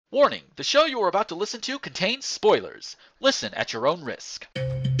Warning, the show you are about to listen to contains spoilers. Listen at your own risk.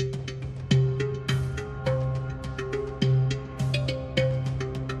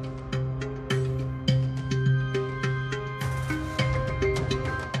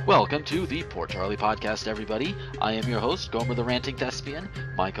 Welcome to the Poor Charlie Podcast, everybody. I am your host, Gomer the Ranting Thespian.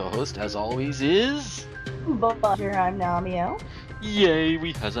 My co-host, as always, is... Bonjour, I'm Namio. Yay,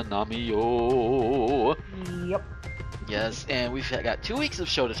 we has a Namio. Yep. Yes, and we've got 2 weeks of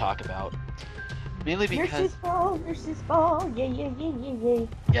show to talk about. Mainly because... Nurses Ball, yay, yay, yay, yay, yay.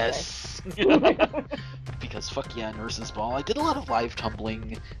 Yes. Because fuck yeah, Nurses Ball. I did a lot of live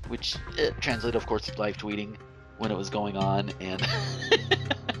tumbling, which translated, of course, to live tweeting when it was going on, and...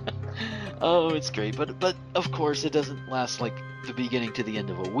 Oh, it's great, but of course it doesn't last like the beginning to the end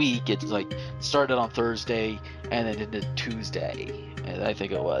of a week. It's like started on Thursday and then ended Tuesday, I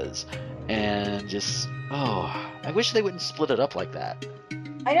think it was, and just I wish they wouldn't split it up like that.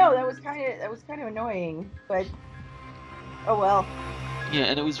 I know that was kind of annoying, but oh well. Yeah,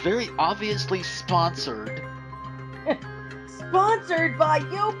 and it was very obviously sponsored. Sponsored by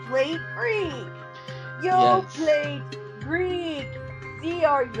Yo Plate Greek. Yo Plate Greek. See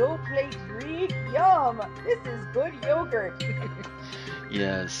our Yo Plate Greek? Yum! This is good yogurt.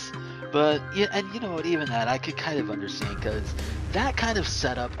 Yes, but yeah, and you know what? Even that I could kind of understand, because that kind of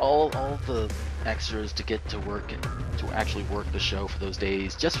set up all the extras to get to work and to actually work the show for those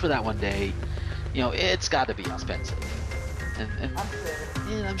days, just for that one day. You know, it's got to be expensive, and I'm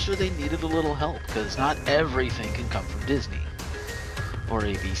sure. yeah, I'm sure they needed a little help, because not everything can come from Disney or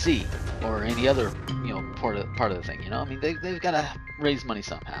ABC or any other part of the thing. I mean, they've got to raise money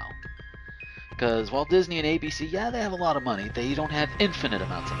somehow. Because while Disney and ABC, yeah, they have a lot of money, they don't have infinite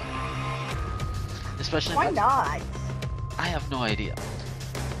amounts of money. Especially why not? I have no idea.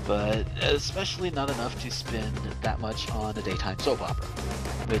 But especially not enough to spend that much on a daytime soap opera,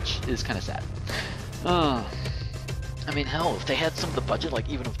 which is kind of sad. I mean, hell, if they had some of the budget, like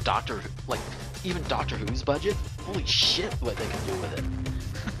even Doctor Who's budget, holy shit, what they can do with it.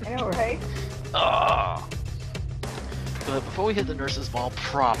 I know, right? But before we hit the Nurses Ball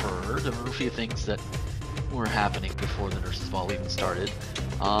proper, there were a few things that were happening before the Nurses Ball even started.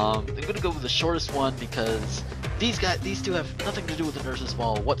 I'm going to go with the shortest one because these two have nothing to do with the Nurses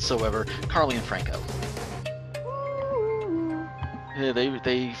Ball whatsoever. Carly and Franco. Yeah,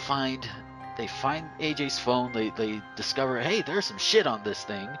 they find AJ's phone. They discover, hey, there's some shit on this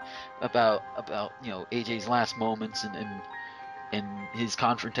thing about AJ's last moments and his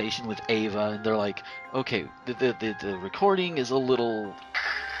confrontation with Ava, and they're like, okay, the recording is a little...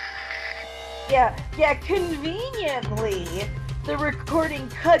 Yeah, conveniently, the recording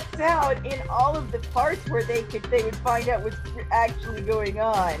cuts out in all of the parts where they would find out what's actually going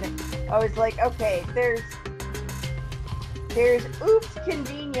on. I was like, okay, there's oops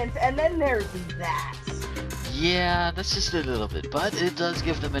convenience, and then there's that. Yeah, that's just a little bit, but it does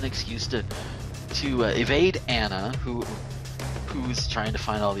give them an excuse to evade Anna, who's trying to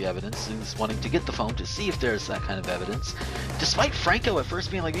find all the evidence, who's wanting to get the phone to see if there's that kind of evidence, despite Franco at first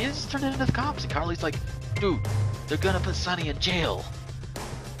being like, yeah, just turn it into the cops, and Carly's like, dude, they're gonna put Sonny in jail.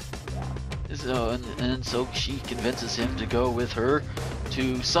 So, and so she convinces him to go with her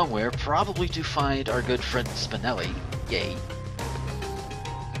to somewhere, probably to find our good friend Spinelli. Yay.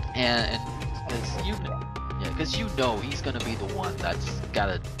 And because you know he's gonna be the one that's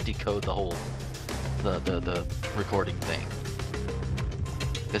gotta decode the whole the recording thing.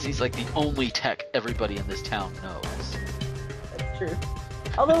 Because he's like the only tech everybody in this town knows. That's true.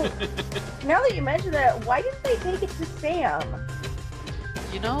 Although, now that you mention that, why didn't they take it to Sam?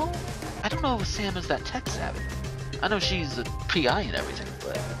 I don't know if Sam is that tech savvy. I know she's a PI and everything,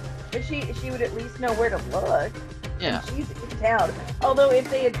 but she would at least know where to look. Yeah. And she's in town. Although if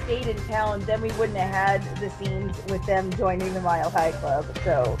they had stayed in town, then we wouldn't have had the scenes with them joining the Mile High Club.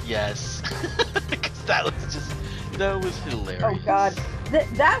 So. Yes. Because that was hilarious. Oh God.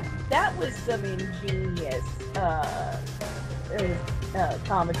 That was some ingenious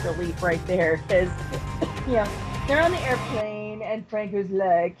comic relief right there, because they're on the airplane and Franco's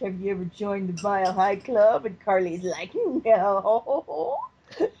like, have you ever joined the Mile High Club? And Carly's like, no.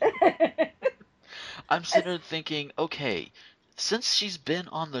 I'm sitting there thinking, okay, since she's been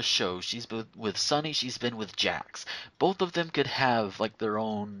on the show, she's been with Sonny, she's been with Jax, both of them could have like their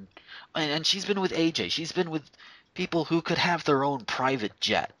own, and she's been with AJ, she's been with people who could have their own private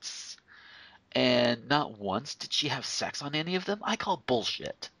jets, and not once did she have sex on any of them. I call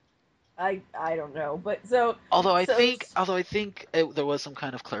bullshit. I don't know, but so although I think there was some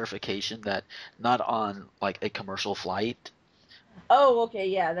kind of clarification that not on like a commercial flight, Oh, okay,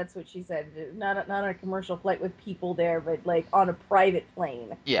 yeah, that's what she said. Not on a commercial flight with people there, but like on a private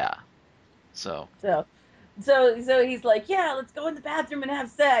plane. Yeah. So So, so he's like, yeah, let's go in the bathroom and have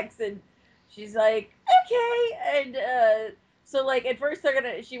sex, and she's like, okay, and so like at first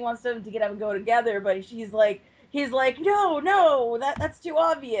she wants them to get up and go together, but he's like, no, no, that's too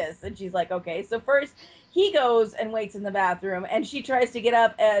obvious, and she's like, okay, so first he goes and waits in the bathroom, and she tries to get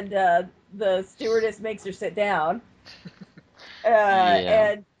up, and the stewardess makes her sit down,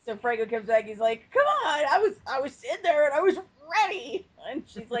 yeah. and so Franco comes back. He's like, "Come on, I was sitting there and I was ready." And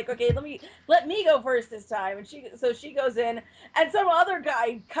she's like, "Okay, let me go first this time." And she goes in, and some other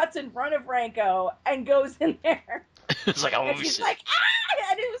guy cuts in front of Franco and goes in there, It's like, and oh she's shit. like,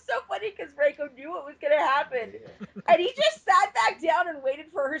 "Ah!" And it was so funny because Franco knew what was gonna happen, and he just sat back down and waited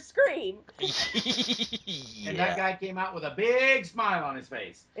for her scream. And that Yeah. guy came out with a big smile on his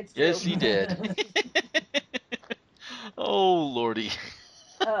face. It's true. Yes, he did. Oh lordy.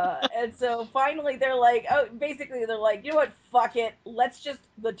 And so finally they're like, oh, basically they're like, you know what, fuck it, let's just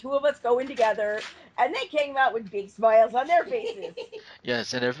the two of us go in together, and they came out with big smiles on their faces.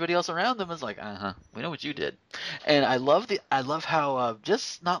 Yes, and everybody else around them is like, uh-huh, we know what you did. And I love how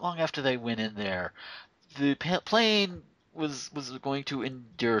just not long after they went in there, the plane was going to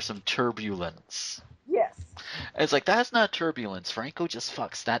endure some turbulence. Yes. And it's like that's not turbulence. Franco just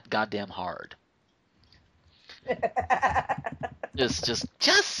fucks that goddamn hard. Just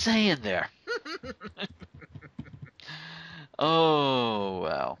saying there. Oh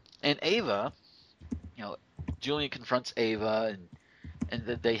wow. And Ava, you know, Julian confronts Ava, and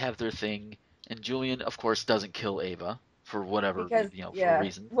they have their thing. And Julian, of course, doesn't kill Ava for whatever Because for yeah,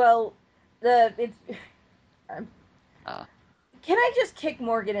 reason. well, the it's um, Uh, can I just kick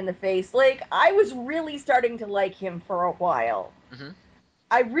Morgan in the face? Like, I was really starting to like him for a while. hmm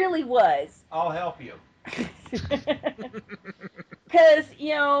I really was. I'll help you. Because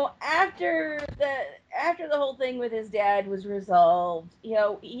after the whole thing with his dad was resolved,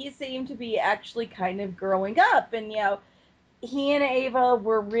 he seemed to be actually kind of growing up, and he and Ava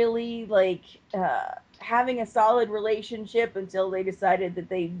were really like having a solid relationship until they decided that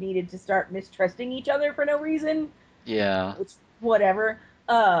they needed to start mistrusting each other for no reason, yeah, which whatever.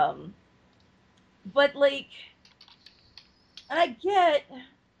 um but like, and I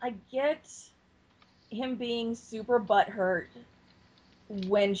get him being super butthurt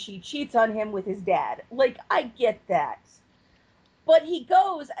when she cheats on him with his dad. Like, I get that. But he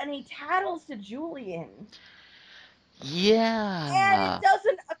goes and he tattles to Julian. And it yeah.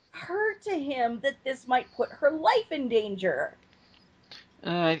 doesn't occur to him that this might put her life in danger.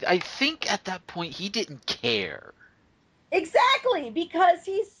 I think at that point he didn't care. Exactly, because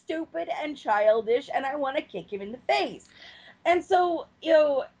he's stupid and childish, and I want to kick him in the face. And so,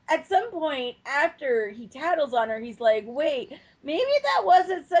 at some point after he tattles on her, he's like, wait, maybe that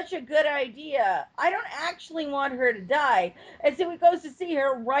wasn't such a good idea. I don't actually want her to die. And so he goes to see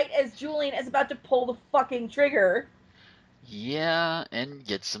her right as Julian is about to pull the fucking trigger. Yeah, and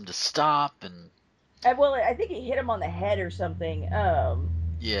gets him to stop, and And, well, I think he hit him on the head or something.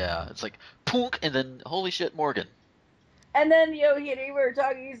 yeah, it's like punk, and then holy shit, Morgan. And then, he and Eva were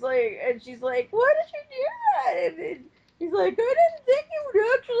talking, he's like, and she's like, why did you do that? And he's like, I didn't think it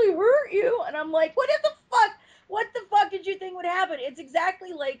would actually hurt you. And I'm like, what the fuck did you think would happen? It's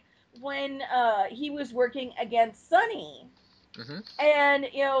exactly like when he was working against Sunny. hmm And,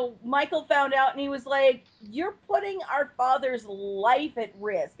 Michael found out and he was like, you're putting our father's life at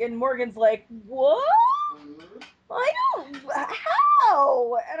risk. And Morgan's like, what? I don't,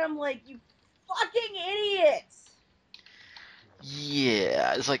 how? And I'm like, you fucking idiot.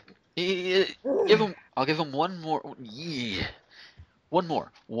 Yeah, it's like give him. I'll give him one more. Yeah, one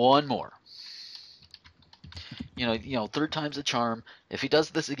more. Third time's a charm. If he does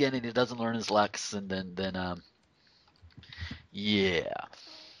this again and he doesn't learn his lex, and then yeah,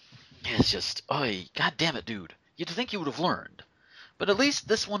 it's just, oh, god damn it, dude. You'd think you would have learned, but at least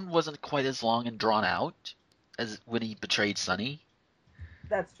this one wasn't quite as long and drawn out as when he betrayed Sunny.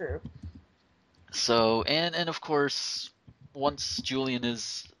 That's true. So, and of course, once Julian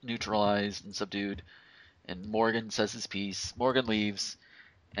is neutralized and subdued, and Morgan says his piece, Morgan leaves,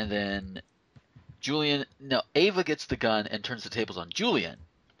 and then no, Ava gets the gun and turns the tables on Julian,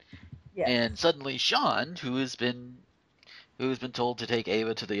 Yes. and suddenly Sean, who's been told to take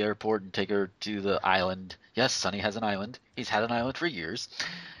Ava to the airport and take her to the island. Yes, Sonny has an island. He's had an island for years,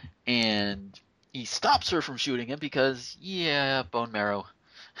 and he stops her from shooting him because, yeah, bone marrow.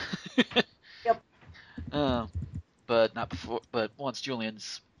 Yep. uh, but not before. But once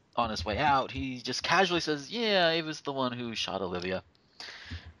Julian's on his way out, he just casually says, "Yeah, Ava's the one who shot Olivia,"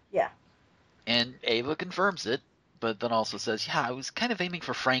 Yeah. and Ava confirms it. but then also says, yeah, I was kind of aiming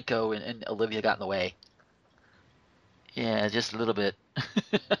for Franco, and Olivia got in the way. Yeah, just a little bit.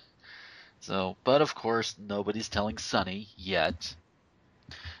 So, but of course, nobody's telling Sonny yet.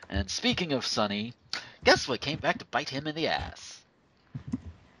 And speaking of Sonny, guess what came back to bite him in the ass?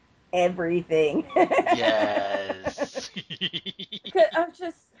 Everything. Yes. I'm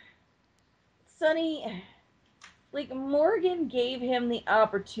just Sonny. Like Morgan gave him the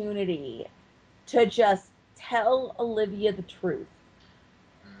opportunity to just tell Olivia the truth.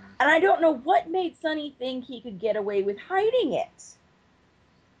 And I don't know what made Sonny think he could get away with hiding it.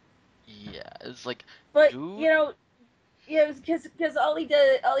 Yeah, it's like, But dude. you know, yeah, because all he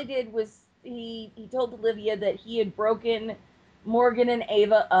did was he told Olivia that he had broken Morgan and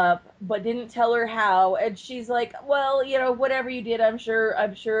Ava up, but didn't tell her how. And she's like, well, whatever you did, I'm sure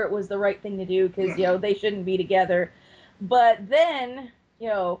it was the right thing to do because they shouldn't be together. But then you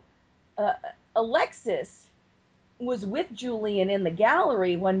know, uh, Alexis was with Julian in the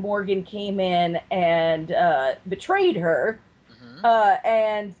gallery when Morgan came in and betrayed her. Hmm.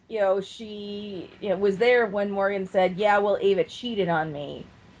 And she was there when Morgan said, "Yeah, well, Ava cheated on me."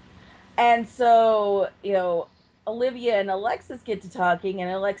 And so Olivia and Alexis get to talking,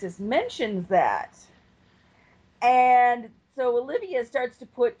 and Alexis mentions that, and so Olivia starts to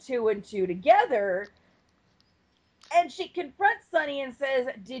put two and two together, and she confronts Sonny and says,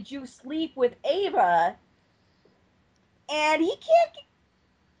 "Did you sleep with Ava?" And he can't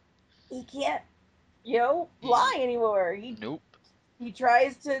lie anymore. he Nope. he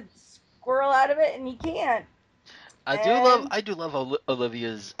tries to squirrel out of it, and he can't. And I do love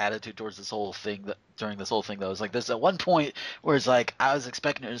Olivia's attitude towards this whole thing. That during this whole thing, though, it's like there's at one point where it's like I was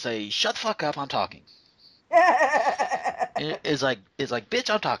expecting her to say, "Shut the fuck up, I'm talking." It's like, bitch,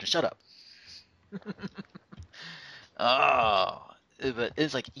 I'm talking. Shut up. Oh, but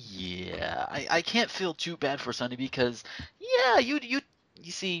it's like, yeah, I can't feel too bad for Sonny because, yeah, you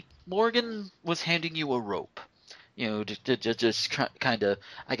see, Morgan was handing you a rope, to just kind of,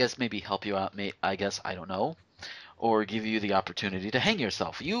 I guess, maybe help you out, I guess, I don't know, or give you the opportunity to hang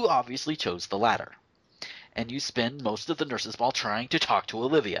yourself. You obviously chose the latter, and you spend most of the nurse's ball trying to talk to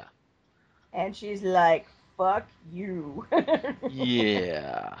Olivia. and she's like, "Fuck you."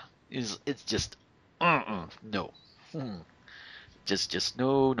 Yeah, it's just, no. Hmm. Just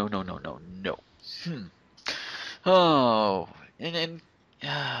no, no, no, no, no, no. Hmm. Oh, and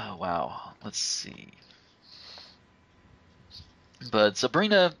wow. Let's see. But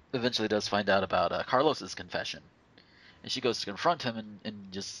Sabrina eventually does find out about Carlos's confession, and she goes to confront him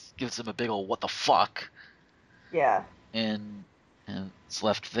and just gives him a big ol' what the fuck, Yeah. and it's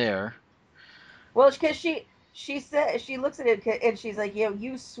left there. Well, because she said, she looks at it and she's like,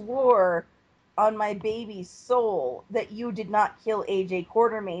 you swore on my baby's soul that you did not kill AJ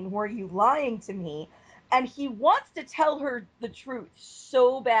Quartermain. Were you lying to me? And he wants to tell her the truth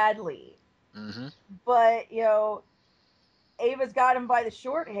so badly, Mm-hmm. but Ava's got him by the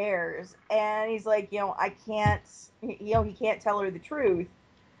short hairs, and he's like, I can't, he can't tell her the truth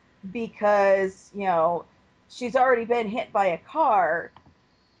because she's already been hit by a car,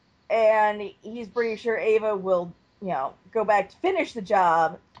 and he's pretty sure Ava will, go back to finish the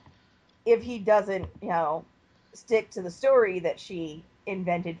job if he doesn't, stick to the story that she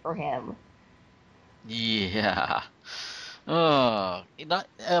invented for him. Yeah. Oh, not.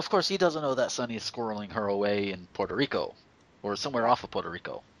 Of course, he doesn't know that Sonny is squirreling her away in Puerto Rico, or somewhere Yeah. off of Puerto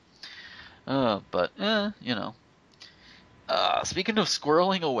Rico. But you know. Speaking of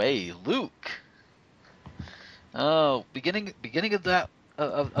squirreling away, Luke. Oh, beginning of that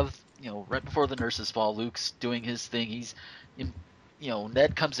of right before the nurses' ball, Luke's doing his thing. In,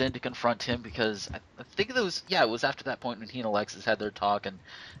 Ned comes in to confront him because I think it was after that point when he and Alexis had their talk, and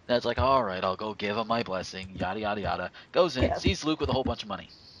Ned's like, all right, I'll go give him my blessing, yada yada yada. Goes in, Yes. sees Luke with a whole bunch of money.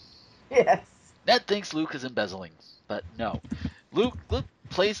 Yes. Ned thinks Luke is embezzling, but no. Luke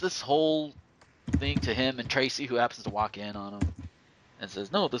plays this whole thing to him and Tracy, who happens to walk in on him, and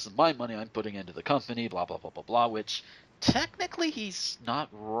says, "No, this is my money I'm putting into the company." Blah blah blah blah blah. Which technically he's not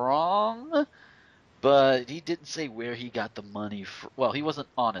wrong, but he didn't say where he got the money from. Well, he wasn't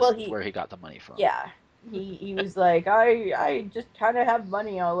Well, honest with where he got the money from. yeah, he was like, I just kind of have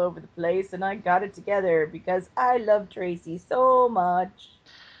money all over the place, and I got it together because I love Tracy so much,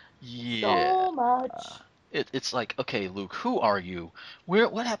 Yeah. so much. It's like, okay, Luke, who are you?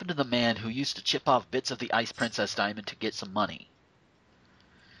 What happened to the man who used to chip off bits of the Ice Princess diamond to get some money?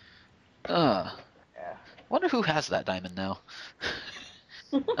 Uh, Yeah. wonder who has that diamond now.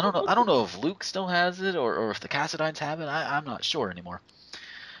 I don't know. I don't know if Luke still has it or if the Cassidines have it. I'm not sure anymore.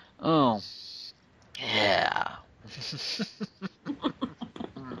 Oh, yeah.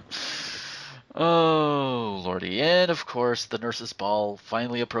 Oh, lordy. And of course, the nurse's ball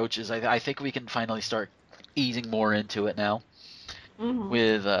finally approaches. I think we can finally start easing more into it now Hmm.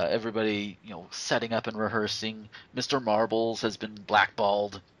 with everybody, setting up and rehearsing. Mr. Marbles has been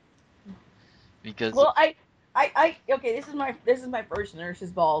blackballed because, Well, okay. This is my first nurse's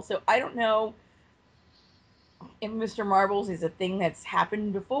ball, so I don't know if Mr. Marbles is a thing that's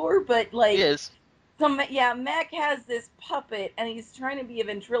happened before, but like, yes, yeah, Mac has this puppet, and he's trying to be a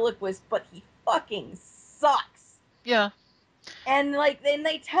ventriloquist, but he fucking sucks. yeah, And like, then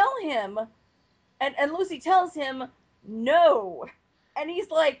they tell him, and Lucy tells him no, and he's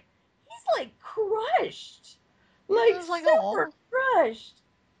like crushed, yeah. like It's like, super oh, crushed.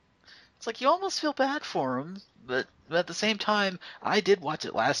 it's like you almost feel bad for him, but at the same time, I did watch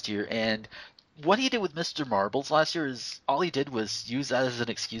it last year, and what he did with Mr. Marbles last year is all he did was use that as an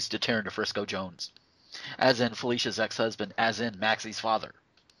excuse to tear into Frisco-Jones, as in Felicia's ex-husband, as in Maxie's father.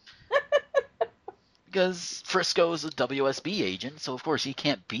 Because Frisco's a WSB agent, so of course he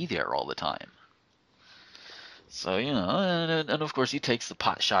can't be there all the time. So and of course he takes the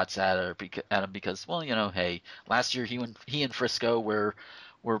pot shots at him because, well, hey, last year he and Frisco were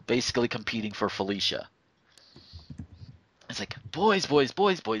basically competing for Felicia. It's like, boys, boys,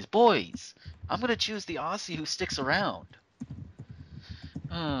 boys, boys, boys. I'm gonna choose the Aussie who sticks around.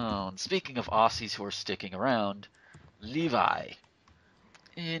 Oh, and speaking of Aussies who are sticking around, Levi.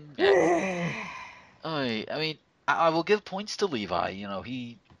 In I mean, I will give points to Levi.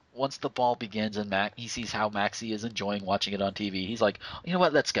 He once the ball begins and he sees how Maxie is enjoying watching it on TV. He's like, you know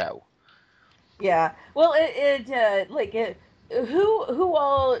what? Let's go. Yeah. Well, who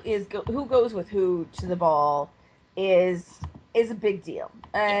all who goes with who to the ball is is a big deal.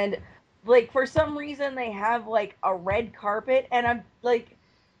 Yeah. And like for some reason they have like a red carpet, and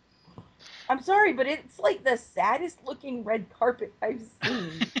I'm sorry, but it's like the saddest looking red carpet I've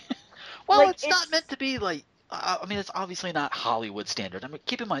seen. Well, Like it's not meant it's to be like. I mean, it's obviously not Hollywood standard. I mean,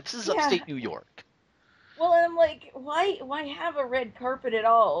 keep in mind this is yeah. upstate New York. Well, and I'm like, why have a red carpet at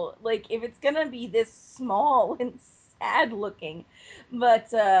all? Like if it's gonna be this small and sad looking.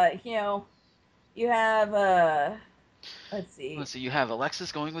 But you have let's see. So you have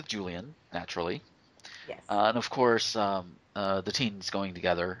Alexis going with Julian naturally, Yes. and of course the teens going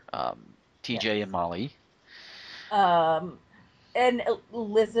together. Yes. TJ and Molly. Um and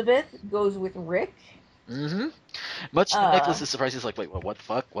Elizabeth goes with Rick. Mm-hmm. Much to Uh Nicholas's surprise, he's like, wait, what the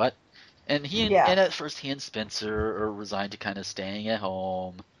fuck? What? And yeah. at first he and Spencer are resigned to kind of staying at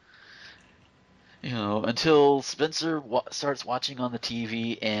home, until Spencer starts watching on the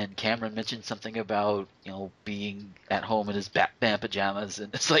TV and Cameron mentions something about being at home in his Batman pajamas,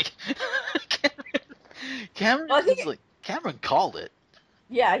 and it's like Cameron Well, I think is like Cameron called it.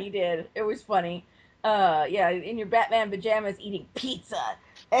 yeah, he did. It was funny. Yeah, in your Batman pajamas eating pizza.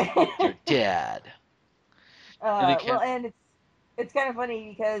 With your dad. And then Well, and it's kind of funny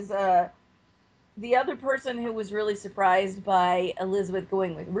because the other person who was really surprised by Elizabeth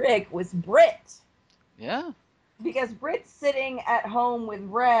going with Rick was Britt, yeah. because Britt's sitting at home with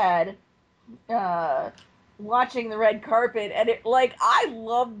Brad, uh, watching the red carpet, and I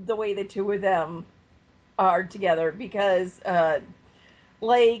love the way the two of them are together because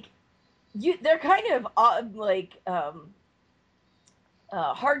like they're kind of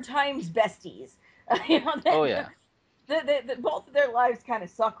hard times besties. Oh yeah. Both of their lives kind of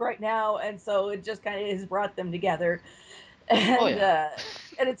suck right now, and so it just kind of has brought them together. Oh and yeah. uh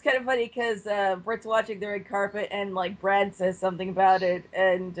and it's kind of funny because Britt's watching the red carpet, and like Brad says something about it,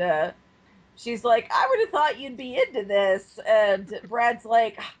 and she's like, I would have thought you'd be into this, and Brad's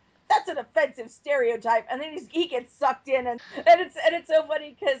like, that's an offensive stereotype, and then he gets sucked in, and it's so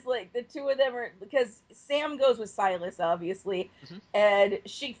funny because like the two of them are, because Sam goes with Silas obviously, hmm and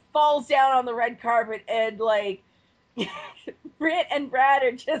she falls down on the red carpet, and like Britt and Brad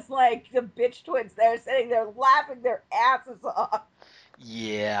are just like the bitch twins. They're sitting there laughing their asses off.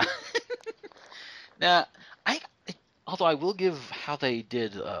 Yeah. Now, I although I will give how they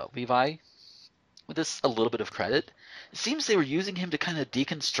did Levi with this a little bit of credit. It seems they were using him to kind of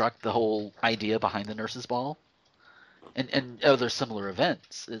deconstruct the whole idea behind the nurse's ball and other similar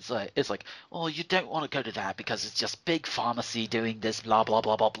events. It's like, oh, you don't want to go to that because it's just big pharmacy doing this blah blah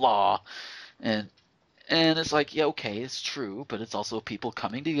blah blah blah, and it's like, yeah, okay, it's true, but it's also people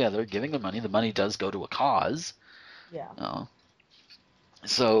coming together, giving them money. The money does go to a cause. Yeah. Uh,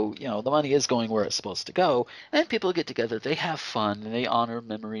 so the money is going where it's supposed to go, and people get together, they have fun, and they honor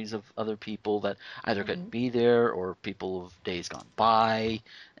memories of other people that either Mm-hmm. couldn't be there or people of days gone by,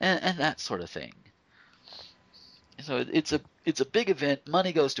 and that sort of thing. So it's a big event.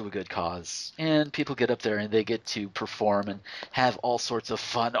 Money goes to a good cause, and people get up there and they get to perform and have all sorts of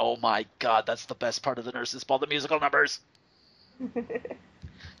fun. Oh my god, that's the best part of the Nurses Ball, the musical numbers.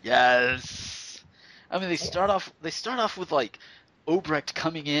 Yes. I mean, Yes. they start off with like Obrecht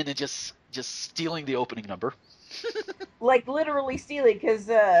coming in and just stealing the opening number. Like literally stealing, because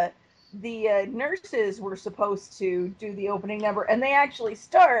the nurses were supposed to do the opening number, and they actually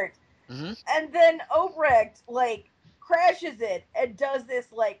start, Hmm. and then Obrecht like crashes it and does this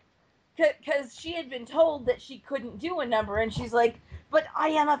like, because she had been told that she couldn't do a number, and she's like, "But I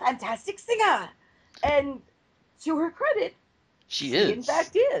am a fantastic singer," and to her credit, She she in is.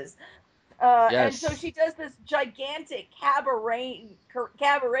 fact is. And so Yes. she does this gigantic cabaret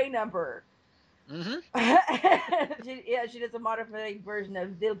number. Hmm. She does a modified version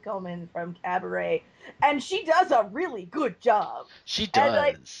of Willkommen from Cabaret, and she does a really good job. She And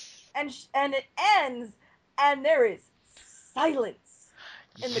like, does. and it ends, and there is silence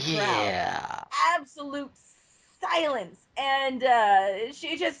in the crowd, Yeah. absolute silence. And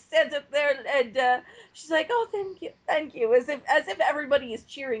she just stands up there, and she's like, "Oh, thank you," as if everybody is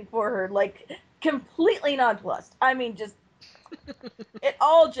cheering for her, like completely nonplussed. I mean, just it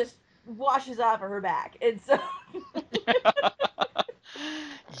all just washes off of her back. And so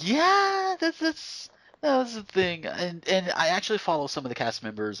Yeah, that was the thing, and I actually follow some of the cast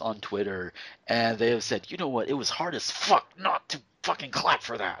members on Twitter, and they have said, you know what, it was hard as fuck not to fucking clap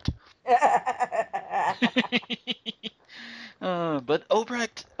for that. But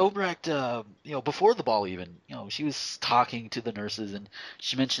Obrecht, before the ball even, she was talking to the nurses, and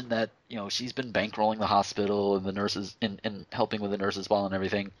she mentioned that, she's been bankrolling the hospital and the nurses and helping with the nurses ball and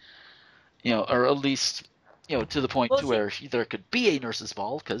everything, or at least, to the point well, to where there could be a nurses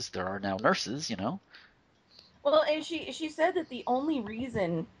ball because there are now nurses. and she said that the only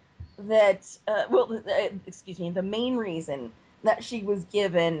reason that excuse me, the main reason that she was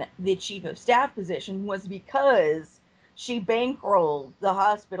given the chief of staff position was because she bankrolled the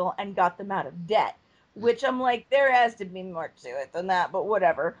hospital and got them out of debt. Which I'm like, there has to be more to it than that, but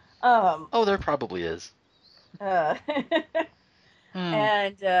whatever. Oh, there probably is. Uh, Hmm.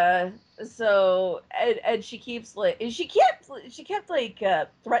 and and she kept like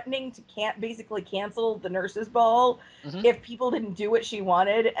threatening to can't basically cancel the nurses ball Hmm. if people didn't do what she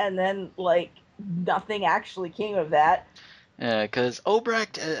wanted, and then like nothing actually came of that. Yeah, because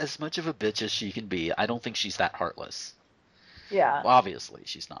Obrecht, as much of a bitch as she can be, I don't think she's that heartless. Yeah. Well, obviously,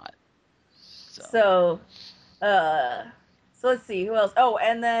 she's not. So. So uh so let's see who else. Oh,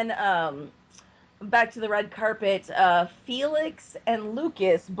 and then back to the red carpet, Felix and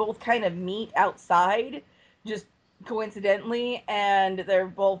Lucas both kind of meet outside, just coincidentally, and they're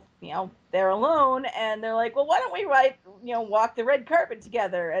both, they're alone, and they're like, well, why don't we walk the red carpet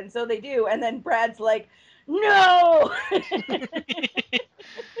together? And so they do, and then Brad's like, no.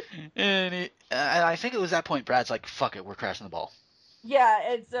 And I think it was that point Brad's like, fuck it, we're crashing the ball. Yeah,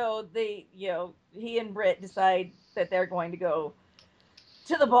 and so he and Britt decide that they're going to go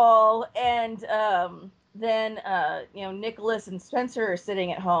to the ball, and then Nicholas and Spencer are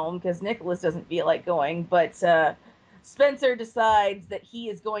sitting at home because Nicholas doesn't feel like going, but Spencer decides that he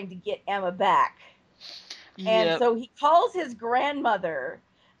is going to get Emma back, and Yep. so he calls his grandmother,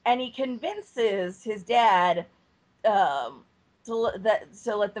 and he convinces his dad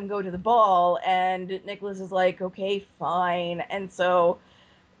to let them go to the ball, and Nicholas is like, okay, fine, and so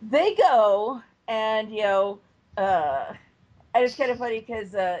they go, and uh and it's kind of funny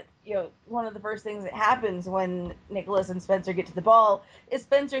because one of the first things that happens when Nicholas and Spencer get to the ball is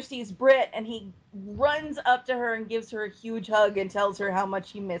Spencer sees Britt, and he runs up to her and gives her a huge hug and tells her how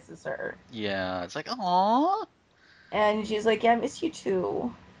much he misses her. Yeah, it's like, aw. And she's like, yeah, I miss you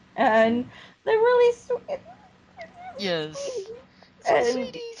too. And they're really sweet. Yes. So And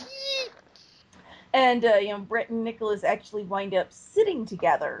sweeties. Britt and Nicholas actually wind up sitting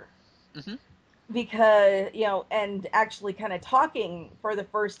together Hmm. because and actually kind of talking for the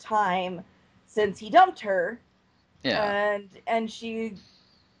first time since he dumped her, Yeah. and she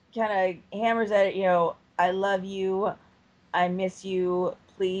kind of hammers at it, I love you, I miss you,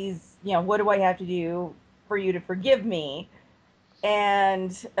 please, what do I have to do for you to forgive me?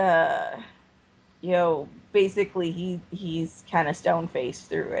 And basically he's kind of stone faced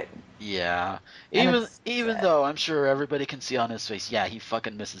through it, Yeah. and Even it's even sad. though I'm sure everybody can see on his face, yeah, he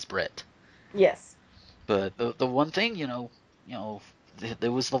fucking misses Brit. Yes. But the one thing,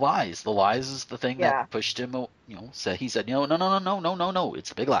 there was the lies. The lies is the thing that Yeah. pushed him. Said he said, no, no, no, no, no, no, no, no.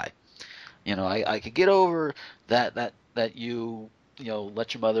 It's a big lie. I could get over that you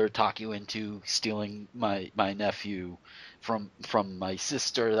let your mother talk you into stealing my nephew from my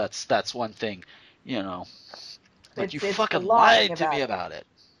sister. That's one thing. You know, But you It's the fucking lying lied to me about it. about it.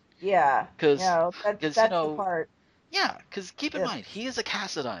 Yeah, Because, you that's the know, part. yeah, because keep in Ugh. mind, he is a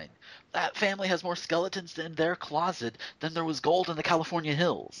Cassadine. That family has more skeletons in their closet than there was gold in the California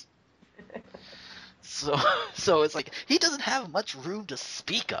hills. So, so it's like he doesn't have much room to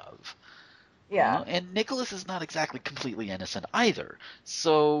speak of. Yeah, And Nicholas is not exactly completely innocent either.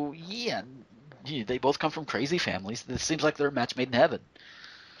 So, yeah, they both come from crazy families. This seems like they're a match made in heaven.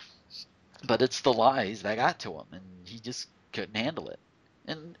 But it's the lies that got to him, and he just couldn't handle it.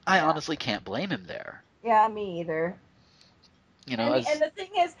 And I yeah, honestly can't blame him there. yeah. Me either. As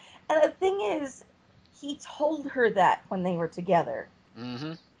And the thing is, he told her that when they were together.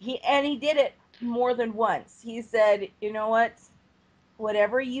 mm-hmm, He did it more than once. He said, "You know what?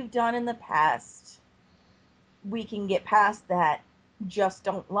 Whatever you've done in the past, we can get past that. Just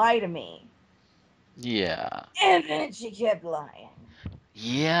don't lie to me." yeah, And then she kept lying.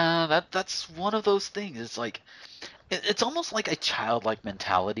 yeah, that's one of those things. It's like it's almost like a childlike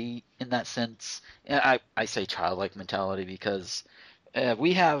mentality in that sense. And I say childlike mentality because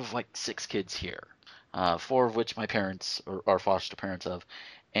we have like 6 kids here, 4 of which my parents are foster parents of,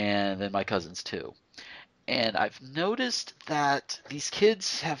 and then my cousins too. And I've noticed that these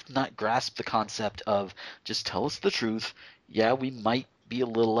kids have not grasped the concept of just tell us the truth. Yeah, we might be a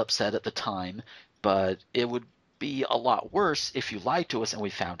little upset at the time, but it would be a lot worse if you lied to us and we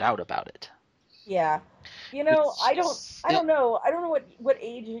found out about it. Yeah. It's I don't know what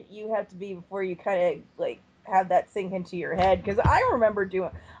age you have to be before you kind of like have that sink into your head because I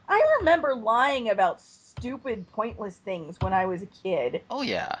remember lying about stupid pointless things when I was a kid. oh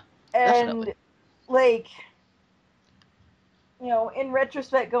yeah, And definitely. like, in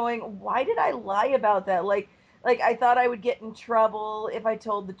retrospect going, why did I lie about that? Like I thought I would get in trouble if I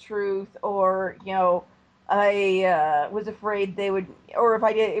told the truth, or I was afraid they would, or if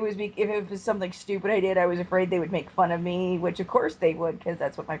I did, if it was something stupid I did, I was afraid they would make fun of me, which of course they would because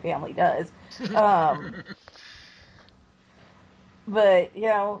that's what my family does. Um, but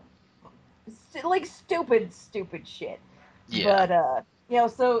like stupid shit. Yeah. But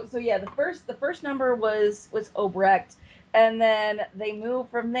so yeah, the first number was Obrecht, and then they moved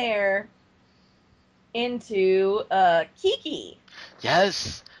from there into Kiki,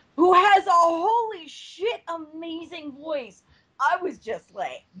 Yes. who has a holy shit amazing voice. I was just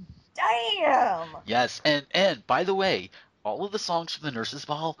like, damn. Yes. And by the way, all of the songs from the Nurses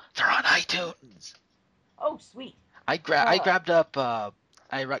Ball, they're on iTunes. Oh sweet. I Uh, grabbed up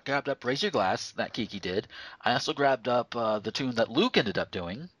grabbed up Raise Your Glass that Kiki did. I also grabbed up the tune that Luke ended up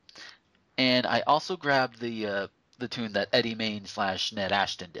doing, and I also grabbed the tune that Eddie Main slash Ned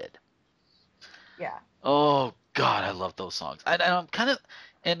Ashton did. yeah. Oh God, I love those songs. I'm kind of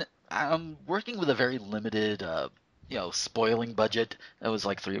and I'm working with a very limited spoiling budget. That was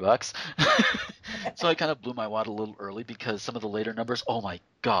like $3. So I kind of blew my wad a little early because some of the later numbers, oh my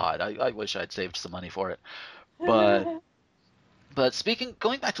God, I wish I'd saved some money for it. But speaking,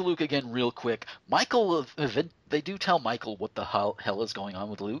 going back to Luke again real quick, Michael, they do tell Michael what the hell is going on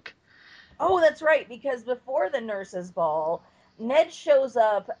with Luke. Oh, that's right, because before the nurses' ball, Ned shows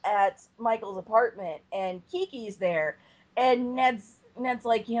up at Michael's apartment and Kiki's there. And Ned's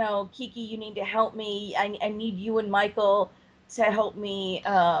like, Kiki, you need to help me. I need you and Michael to help me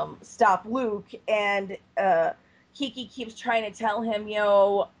stop Luke. And Kiki keeps trying to tell him,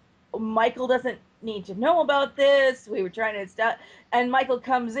 Michael doesn't need to know about this. We were trying to stop. And Michael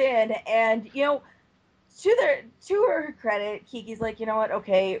comes in and, to her credit, Kiki's like, you know what?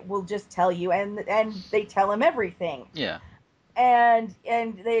 Okay, we'll just tell you, and they tell him everything, Yeah, and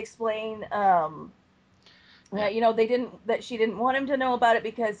they explain yeah, that she didn't want him to know about it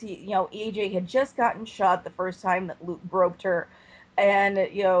because AJ had just gotten shot the first time that Luke groped her, and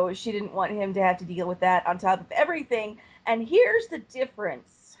she didn't want him to have to deal with that on top of everything. And here's the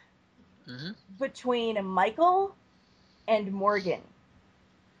difference hmm between Michael and Morgan.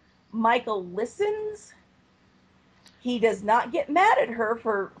 Michael listens. He does not get mad at her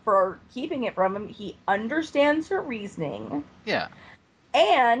for keeping it from him. He understands her reasoning. yeah.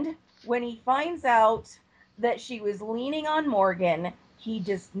 And when he finds out that she was leaning on Morgan, he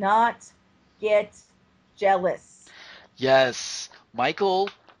does not get jealous. Yes, Michael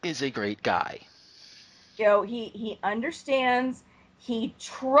is a great guy. He understands, he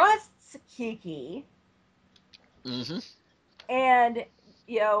trusts Kiki, hmm and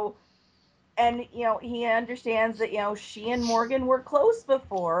you know he understands that she and Morgan were close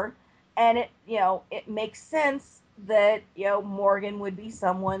before, and it makes sense that Morgan would be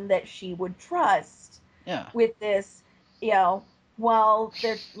someone that she would trust Yeah, with this, you know while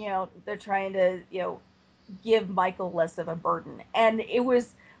they're trying to give Michael less of a burden. And it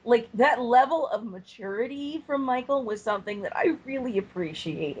was like that level of maturity from Michael was something that I really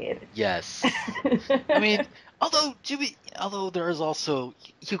appreciated. Yes. I mean, although there is also,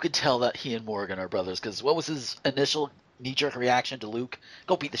 you could tell that he and Morgan are brothers, because what was his initial knee-jerk reaction to Luke?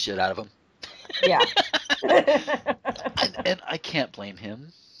 Go beat the shit out of him. Yeah. And I can't blame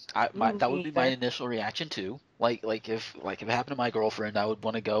him. That would Me be my either. initial reaction too. Like if it happened to my girlfriend, I would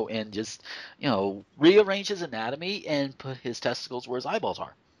want to go and just, rearrange his anatomy and put his testicles where his eyeballs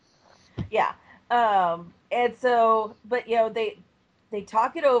are. Yeah. And so, but they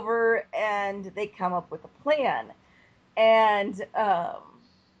talk it over and they come up with a plan. And I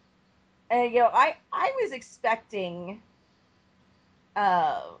was expecting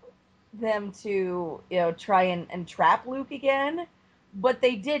uh them to try and trap Luke again, but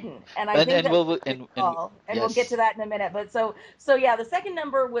they didn't, and I And think and that was we'll a good and call. And we'll get to yes, that in a minute. But so yeah, the second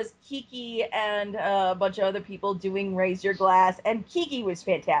number was Kiki and a bunch of other people doing "Raise Your Glass," and Kiki was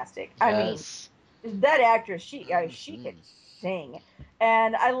fantastic. I mean, yes. that actress, she could Hmm. sing,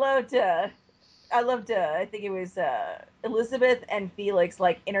 and I think it was Elizabeth and Felix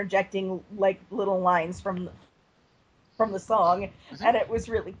like interjecting like little lines from the song, Hmm. and it was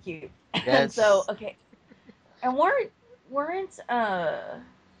really cute. And so, Yes. okay, and weren't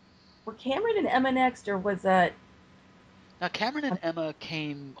were Cameron and Emma next, or was that Now Cameron and Emma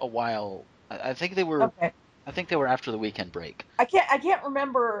came a while. I think they were. okay? I think they were after the weekend break. I can't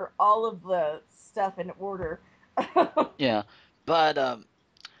remember all of the stuff in order. Yeah, but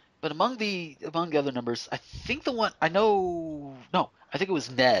among the other numbers, I think the one I know. No, I think it was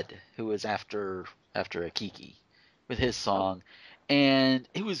Ned who was after Akiki with his Oh, song, and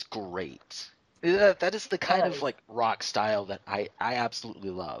it was great. That is the it kind of was. like rock style that I absolutely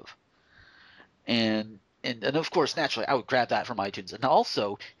love. And of course, naturally, I would grab that from iTunes. And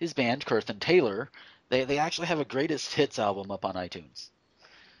also, his band, Kurth and Taylor, they actually have a greatest hits album up on iTunes.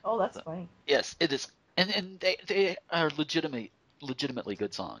 Oh, that's So, funny. yes, it is, and they are legitimately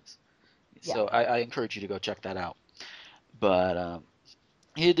good songs. Yeah. So I encourage you to go check that out. But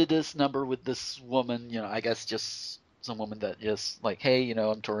he did this number with this woman, I guess just some woman that just like, hey,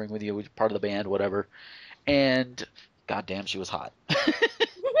 I'm touring with you, part of the band, whatever. And goddamn, she was hot.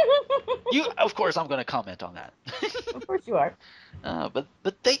 Of course, I'm going to comment on that. Of course you are. But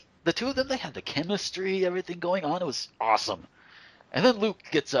the two of them, they had the chemistry, everything going on. It was awesome. And then Luke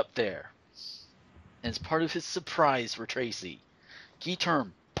gets up there, and it's part of his surprise for Tracy. Key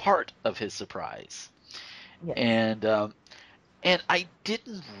term, part of his surprise. Yes. And I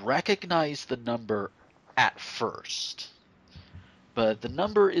didn't recognize the number at first, but the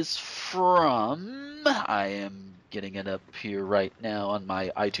number is from. I am getting it up here right now on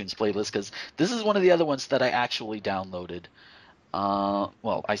my iTunes playlist because this is one of the other ones that I actually downloaded.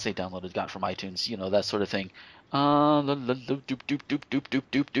 Well, I say downloaded, got from iTunes, that sort of thing. Doop, doop, doop, doop, doop,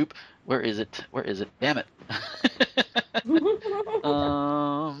 doop, doop. Where is it? Where is it? Damn it.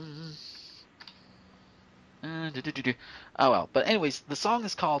 um. Oh well. But anyways, the song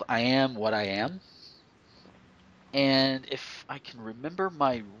is called "I Am What I Am," and if I can remember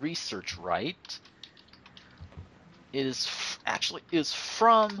my research right, it is actually is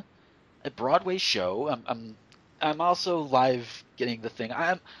from a Broadway show. I'm also live getting the thing.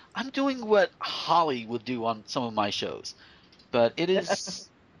 I'm doing what Holly would do on some of my shows, but it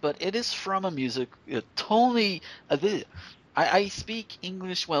is from a music. Totally, I speak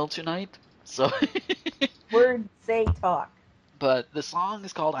English well tonight, so. Words say talk. But the song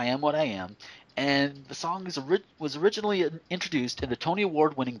is called "I Am What I Am," and the song was originally introduced in the Tony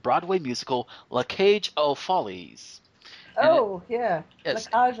Award-winning Broadway musical "La Cage aux Follies," and it Oh yeah, La yes,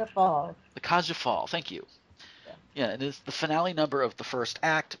 Cage aux Folles. "The Cage aux Folles." Thank you. Yeah. Yeah, it is the finale number of the first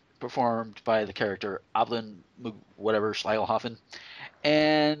act, performed by the character Ablin whatever Schlegelhoffen,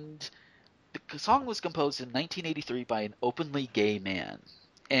 and the song was composed in 1983 by an openly gay man,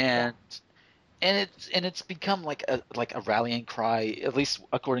 Yeah. and it's become like a rallying cry. At least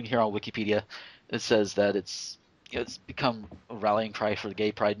according here on Wikipedia, it says that it's become a rallying cry for the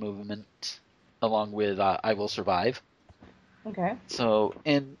gay pride movement, along with "I Will Survive." Okay. So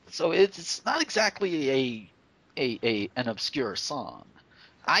it's not exactly an obscure song.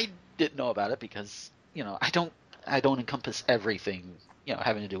 I didn't know about it because I don't encompass everything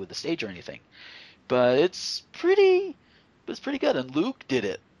having to do with the stage or anything. But it's pretty good, and Luke did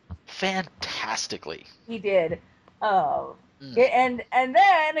it fantastically. He did. Oh, Mm. and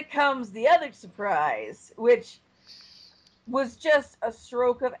then comes the other surprise, which was just a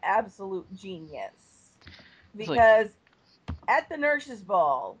stroke of absolute genius. It's like, Because at the nurses'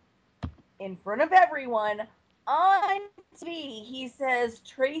 ball, in front of everyone, on TV, he says,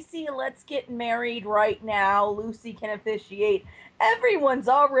 Tracy, let's get married right now. Lucy can officiate. Everyone's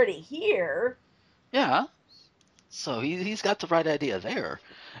already here. Yeah. So he's got the right idea there.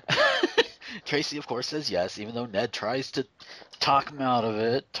 Tracy, of course, says yes, even though Ned tries to talk him out of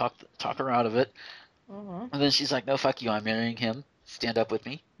it, talk her out of it. Mm-hmm. And then she's like, "No, fuck you, I'm marrying him. Stand up with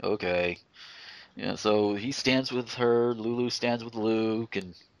me." Okay. Yeah. So he stands with her. Lulu stands with Luke,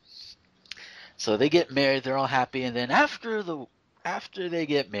 and so they get married. They're all happy, and then after they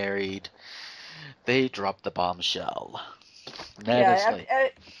get married, they drop the bombshell. Ned is Yeah, like,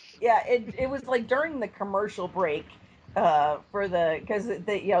 yeah. It was like during the commercial break, for because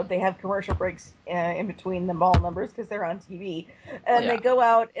they have commercial breaks in between the ball numbers because they're on TV, "Oh and yeah, they go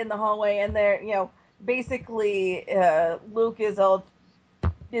out in the hallway and they're basically Luke is kind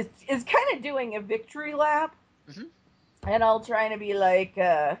of doing a victory lap hmm and all trying to be like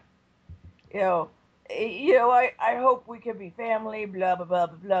you know, I hope we can be family, blah, blah, blah,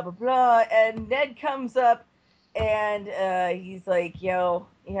 blah, blah, blah. And Ned comes up and he's like, so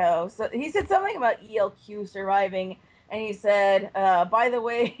he said something about ELQ surviving. And he said, by the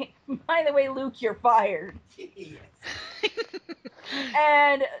way, by the way, Luke, you're fired. Yes.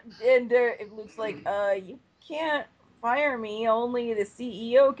 And it looks like, you can't fire me. Only the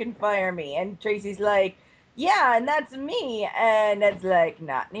CEO can fire me. And Tracy's like, yeah, and that's me. And Ned's like,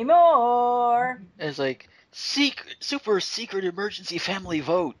 not anymore. it's like super secret emergency family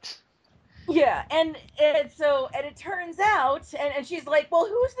vote." Yeah, and it turns out, and she's like, "Well,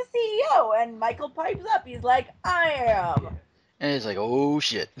 who's the CEO?" And Michael pipes up. He's like, "I am." And it's like, "Oh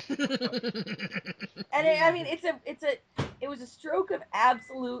shit." And I mean, it was a stroke of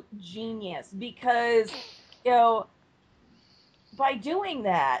absolute genius because, you know, by doing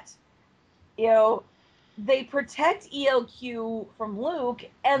that, you know, they protect ELQ from Luke,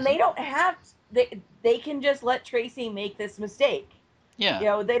 and hmm they don't have they can just let Tracy make this mistake. Yeah.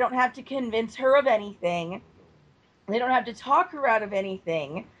 They don't have to convince her of anything. They don't have to talk her out of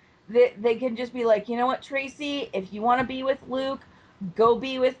anything. They can just be like, you know what, Tracy, if you want to be with Luke, go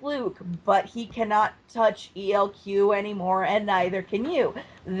be with Luke, but he cannot touch ELQ anymore, and neither can you.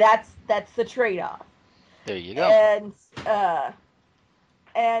 That's the trade off. There you go. And uh,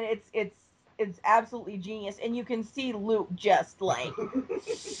 and it's absolutely genius, and you can see Luke just like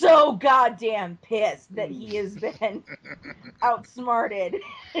so goddamn pissed that he has been outsmarted.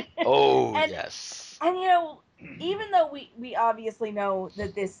 Oh and yes. And even though we obviously know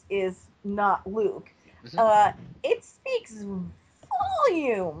that this is not Luke, hmm uh, it speaks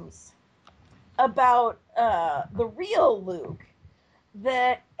volumes about the real Luke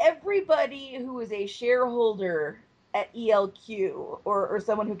that everybody who is a shareholder at ELQ or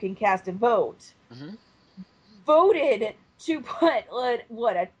someone who can cast a vote hmm voted to put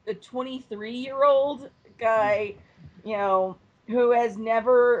what a 23-year-old guy, you know, who has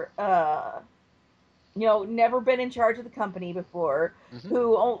never been in charge of the company before, hmm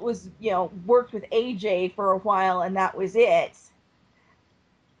who was, worked with AJ for a while and that was it,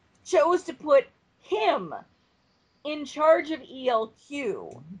 chose to put him in charge of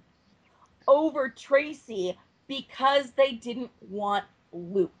ELQ over Tracy because they didn't want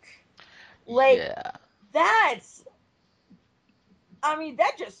Luke. Like, Yeah. that's, I mean,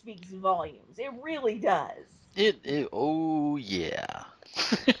 that just speaks volumes. It really does. It oh yeah.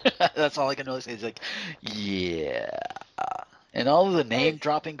 That's all I can really say is like, yeah. And all of the name It's,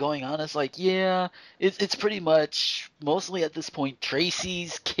 dropping going on is like, yeah, it's pretty much mostly at this point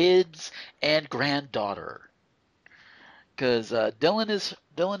Tracy's kids and granddaughter. Because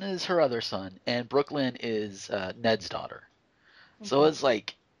Dylan is her other son, and Brooklyn is Ned's daughter. So mhm. it's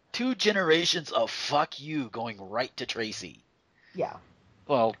like two generations of fuck you going right to Tracy. Yeah,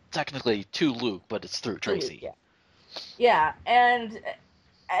 Well, technically to Luke, but it's through to Luke, Tracy. yeah. Yeah, and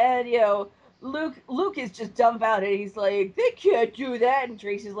Luke is just dumbfounded. He's like, they can't do that, and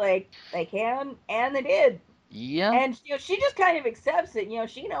Tracy's like, they can, and they did, Yeah, and she just kind of accepts it.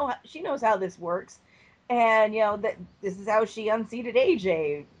 She knows how this works, and that this is how she unseated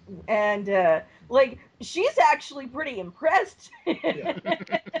AJ, and like she's actually pretty impressed. Yeah.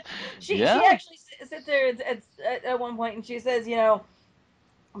 She yeah, actually sits there at one point and she says,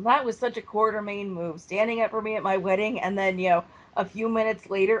 that was such a Quartermain move, standing up for me at my wedding, and then a few minutes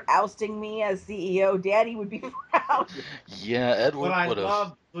later ousting me as CEO. Daddy would be proud. yeah. But Edward I would have.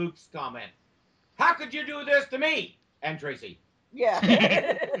 love Luke's comment. How could you do this to me? And Tracy. Yeah.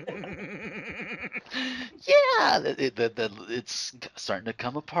 Yeah, it's starting to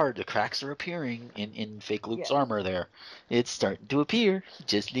come apart. The cracks are appearing in fake Luke's Yes. armor. There, it's starting to appear. He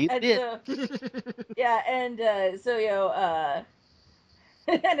just needs And it. so yeah, and so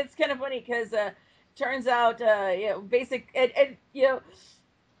and it's kind of funny because turns out, basic, and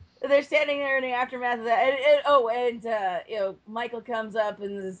they're standing there in the aftermath of that. Michael comes up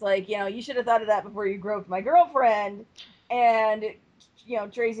and is like, you should have thought of that before you groped my girlfriend. And,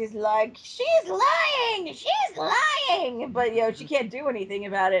 Tracy's like, she's lying. But, she can't do anything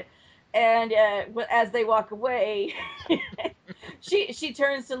about it. And as they walk away, she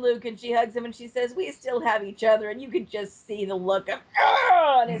turns to Luke and she hugs him and she says, "We still have each other." And you could just see the look of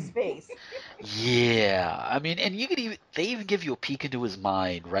on his face. Yeah, I mean, and they even give you a peek into his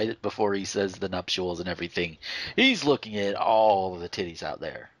mind right before he says the nuptials and everything. He's looking at all of the titties out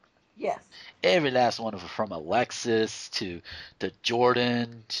there. Yes. Every last one of them, from Alexis to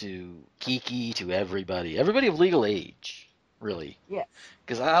Jordan to Kiki to everybody of legal age, really. Yes.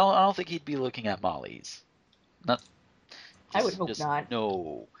 Because I don't think he'd be looking at Molly's. Not I would hope just not.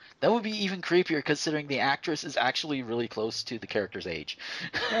 no. That would be even creepier considering the actress is actually really close to the character's age.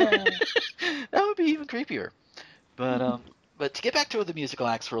 That would be even creepier. But to get back to the musical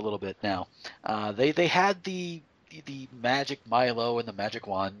acts for a little bit now, they had the magic Milo and the magic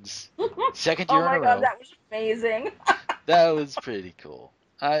wands, second Oh year in my a god, row. that was amazing. That was pretty cool.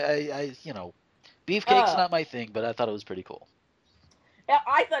 Beefcake's Uh, not my thing, but I thought it was pretty cool.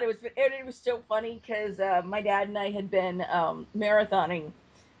 I thought it was so funny because my dad and I had been marathoning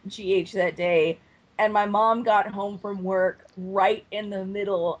GH that day, and my mom got home from work right in the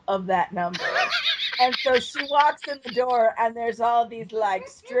middle of that number. And so she walks in the door, and there's all these like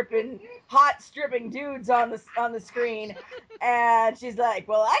hot stripping dudes on the screen, and she's like,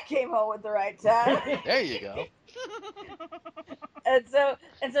 "Well, I came home at the right time." There you go. And so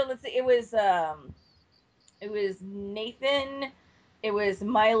let's see, it was Nathan, it was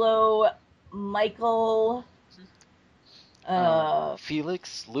Milo, Michael, uh,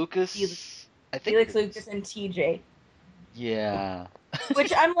 Felix, Felix, Lucas. I think Felix Lucas, Lucas. and TJ. Yeah.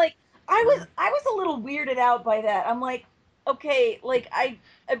 Which I'm like, I was a little weirded out by that. I'm like, okay, like I'm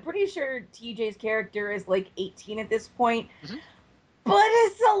pretty sure TJ's character is like 18 at this point, Mhm. but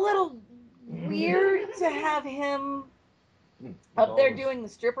it's a little weird to have him up there doing the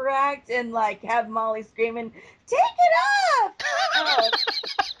stripper act and like have Molly screaming, "Take it off!"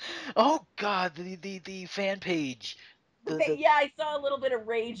 Oh God, the fan page. The Yeah, I saw a little bit of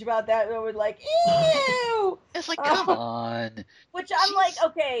rage about that. Where we're like, "Ew!" It's like, come Uh, on. which I'm like, She's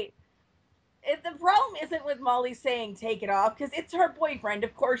okay, if the problem isn't with Molly saying take it off because it's her boyfriend.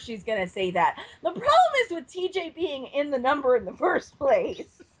 Of course she's gonna say that. The problem is with TJ being in the number in the first place.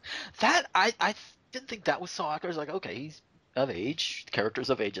 that I didn't think that was so awkward. I was like, okay, he's of age, the character's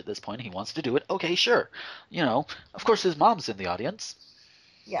of age at this point. He wants to do it. Okay, sure. Of course his mom's in the audience,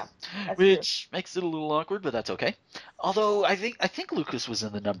 Yeah, that's true. which makes it a little awkward, but that's okay. Although I think Lucas was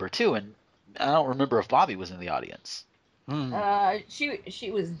in the number too, and I don't remember if Bobby was in the audience. Hmm.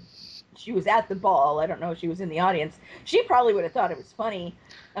 She was at the ball. I don't know if she was in the audience. She probably would have thought it was funny.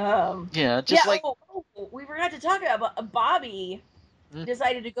 Yeah, Yeah. just like We forgot to talk about Bobby mm,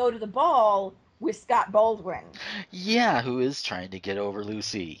 decided to go to the ball with Scott Baldwin. yeah, who is trying to get over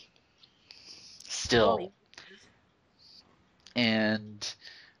Lucy Well, still. And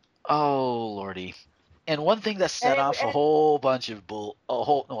oh lordy. And one thing that and set off a whole bunch of no,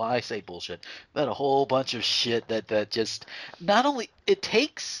 I say bullshit, but a whole bunch of shit that just not only it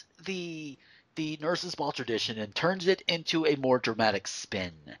takes the nurses ball tradition and turns it into a more dramatic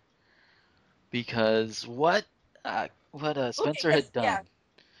spin, because what okay, Spencer yes, had yeah.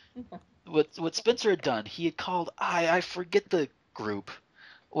 done, what Spencer had done, he had called, I forget the group.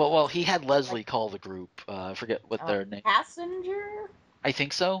 Well, he had Like Leslie call the group. I forget what their name. Passenger. I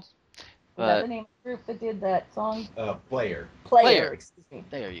think so, Was that but the name of the group that did that song? Player. Player, Player. excuse me.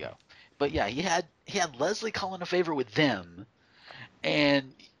 There you go. But yeah, he had Leslie call in a favor with them,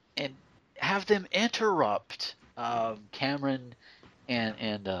 and and have them interrupt Cameron and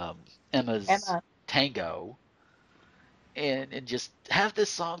Emma's Emma. tango, and just have this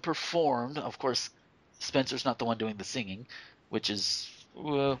song performed. Of course, Spencer's not the one doing the singing, which is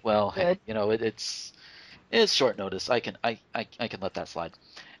well, hey, Good. it's short notice. I can let that slide.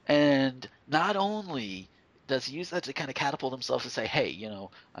 And not only does he use that to kind of catapult himself to say, hey,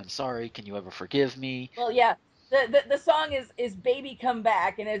 I'm sorry, can you ever forgive me? Well, yeah. The song is "Baby Come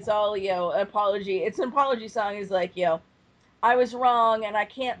Back" and it's all apology. It's an apology song. Is like I was wrong and I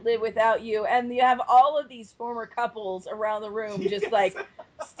can't live without you. And you have all of these former couples around the room just like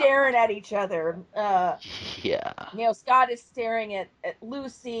staring at each other. Yeah. Scott is staring at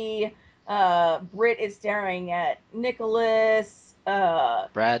Lucy. Britt is staring at Nicholas.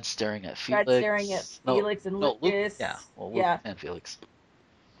 Brad staring at Brad staring at Felix. No, Felix and no, Luke. Yeah, Lucas. well, Luke Yeah. and Felix.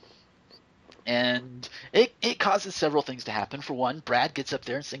 And it causes several things to happen. For one, Brad gets up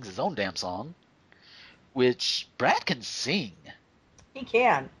there and sings his own damn song. which Brad can sing. He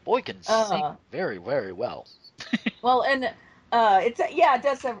can. Boy can sing Uh, very, very well. well, and it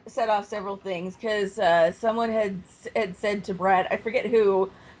does set off several things because someone had said to Brad, I forget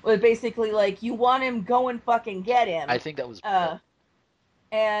who, was basically like, you want him, go and fucking get I him. think that was Brad. Uh,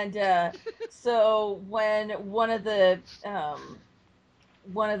 and so when one of the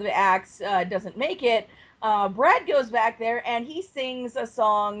acts doesn't make it, Brad goes back there and he sings a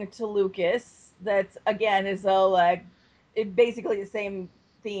song to Lucas that's again is all basically the same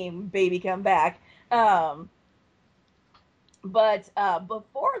theme, "Baby Come Back." Um, but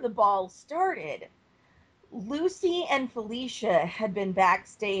before the ball started, Lucy and Felicia had been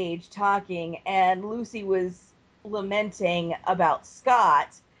backstage talking, and Lucy was lamenting about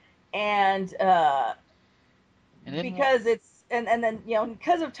Scott, and And then because it's and then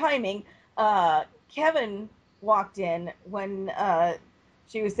because of timing, Kevin walked in when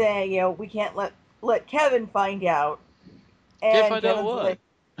she was saying we can't let Kevin find out, can't and find out Kevin's what. like,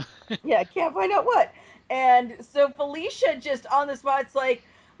 yeah, can't find out what. And so Felicia just on the spot's like,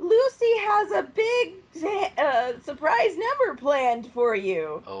 Lucy has a big surprise number planned for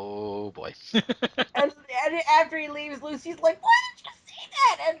you. Oh boy. And after he leaves, Lucy's like, why did you say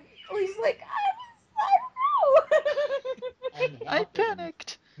that? And Lucy's like, I don't know. I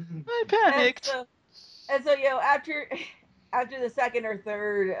panicked. I and panicked. so and so after the second or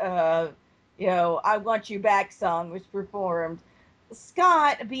third I Want You Back song was performed,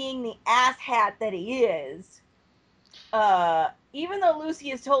 Scott, being the asshat that he is, even though Lucy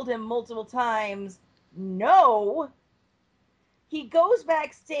has told him multiple times no, he goes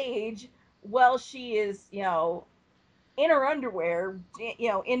backstage while she is, in her underwear,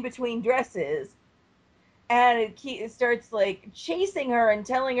 in between dresses, and it starts like chasing her and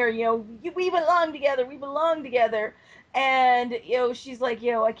telling her, we belong together, we belong together. And she's like,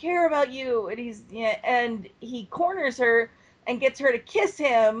 I care about you. And and he corners her and gets her to kiss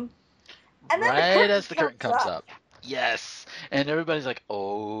him, and then the Right curtain as the curtain comes comes up. up. Yes. And everybody's like,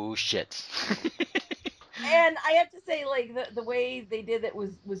 oh shit. And I have to say, like, the way they did it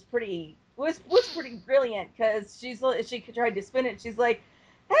was pretty brilliant, because she tried to spin it. She's like,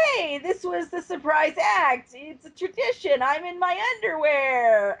 "Hey, this was the surprise act. It's a tradition. I'm in my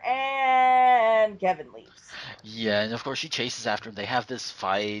underwear," and Kevin leaves. Yeah, and of course she chases after him. They have this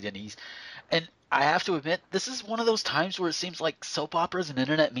fight, and I have to admit, this is one of those times where it seems like soap operas and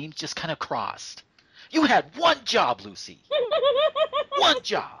internet memes just kind of crossed. You had one job, Lucy. One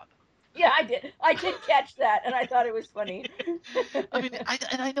job. Yeah, I did catch that, and I thought it was funny. I mean,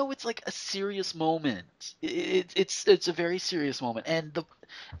 I know it's like a serious moment. It's a very serious moment, and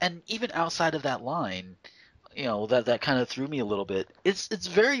even outside of that line, that kind of threw me a little bit. It's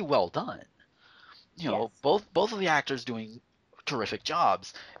very well done. Yes. Both of the actors doing terrific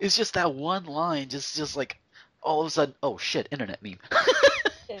jobs. It's just that one line, just like all of a sudden, oh shit, internet meme.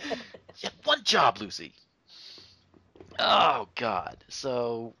 Yeah, one job, Lucy. Oh God.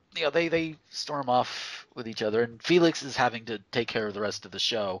 So they storm off with each other, and Felix is having to take care of the rest of the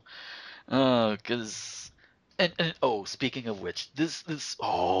show. Because and oh, speaking of which,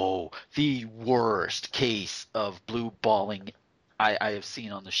 the worst case of blue balling I have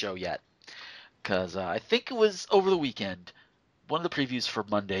seen on the show yet. Because I think it was over the weekend. One of the previews for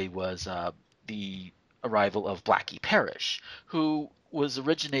Monday was the arrival of Blackie Parrish, who was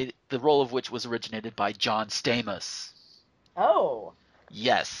the role of which was originated by John Stamos. Oh.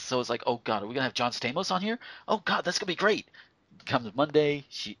 Yes, so it's like, oh god, are we gonna have John Stamos on here? Oh god, that's gonna be great. Comes Monday,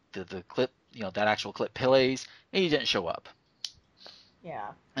 the clip, that actual clip plays, and he didn't show up, Yeah.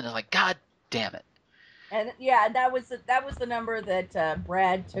 and it's like, god damn it. And yeah, that was the number that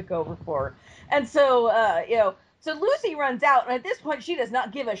Brad took over for. And so so Lucy runs out, and at this point she does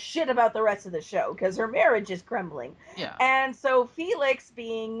not give a shit about the rest of the show because her marriage is crumbling. Yeah, And so Felix,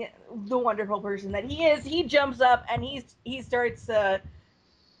 being the wonderful person that he is, he jumps up and he starts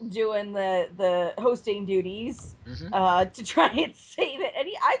doing the hosting duties hmm to try and save it. And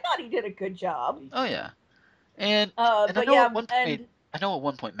I thought he did a good job. oh yeah, and But yeah, and I know at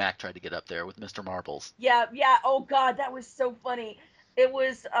one point Mac tried to get up there with Mr. Marbles, yeah. Oh God, that was so funny. It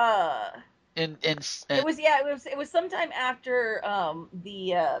was and it was sometime after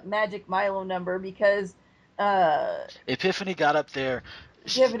the Magic Milo number, because Epiphany got up there.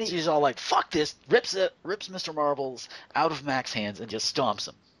 Tiffany. She's all like, "Fuck this!" Rips Mr. Marbles out of Mac's hands and just stomps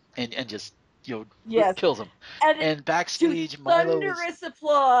him, and just Yes. kills him. And And to backstage, Milo is thunderous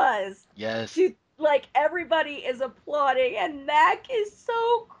applause. yes, To like everybody is applauding, and Mac is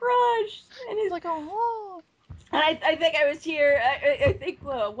so crushed, and he's his like, "Oh, and I think I was here. I think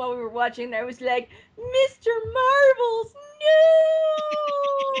while we were watching, I was like, Mr. Marbles,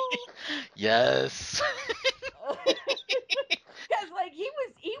 no. yes."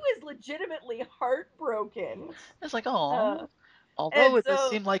 legitimately heartbroken. It's like, oh. Uh, Although and it does so,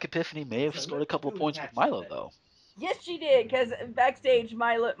 seem like Epiphany may have It's a scored a little couple of too points with attached to Milo, it. though. yes, she did. Because backstage,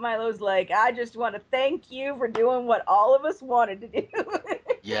 Milo's like, I just want to thank you for doing what all of us wanted to do.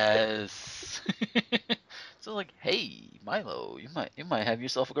 Yes. So like, hey, Milo, you might have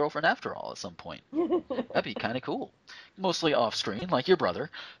yourself a girlfriend after all at some point. That'd be kind of cool. Mostly off screen, like your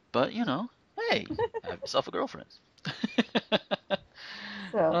brother, but hey, have yourself a girlfriend.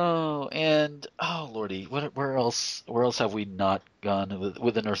 So, Oh, and oh lordy, where else have we not gone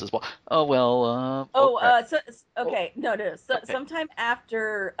with the nurses ball? Oh well, oh, Obrecht. Oh, okay, no. So, okay. sometime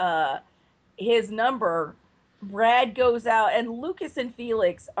after his number, Brad goes out, and Lucas and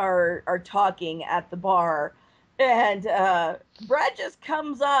Felix are talking at the bar, and Brad just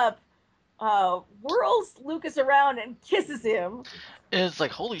comes up, whirls Lucas around, and kisses him. And it's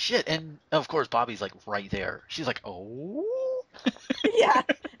like holy shit, and of course Bobby's like right there. She's like, oh. Yeah,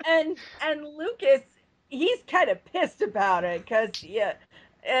 and Lucas, he's kind of pissed about it because yeah,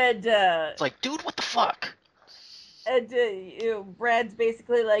 and It's like, dude, what the fuck? Brad's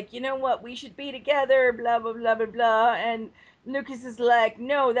basically like, you know what, we should be together, blah blah blah blah blah, and Lucas is like,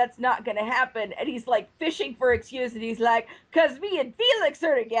 no, that's not gonna happen, and he's like fishing for excuse, and he's like, cause me and Felix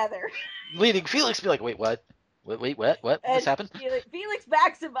are together, Leading Felix be like, wait, what? Wait, what? This and happened? Felix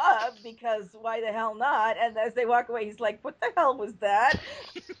backs him up because why the hell not? And as they walk away, he's like, what the hell was that?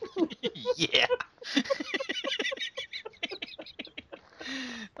 Yeah.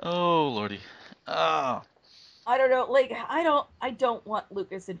 Oh lordy. Oh. I don't know. Like I don't want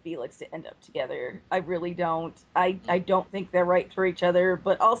Lucas and Felix to end up together. I really don't. I don't think they're right for each other,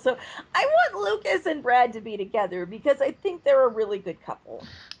 but also I want Lucas and Brad to be together because I think they're a really good couple.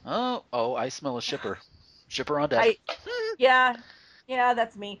 Oh, I smell a shipper. Shipper on deck. I yeah, yeah,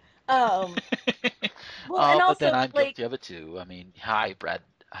 that's me. Well, and But then also I'm like guilty of it too. I mean, hi, Brad.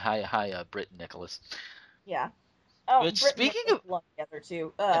 Hi, Britt and Nicholas. yeah. Oh, Which Britt and speaking Nicholas of, belong together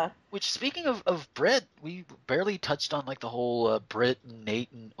too. which speaking of Britt, we barely touched on like the whole Britt and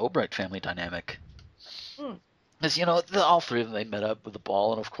Nate and Obrecht family dynamic. Mm, Because all three of them they met up with the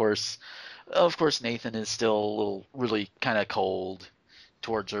ball, and of course Nathan is still a little really kind of cold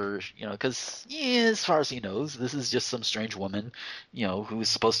towards her, because as far as he knows, this is just some strange woman, who is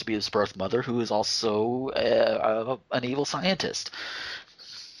supposed to be his birth mother, who is also an evil scientist.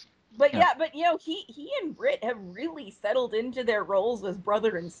 but You know, yeah, but he and Britt have really settled into their roles as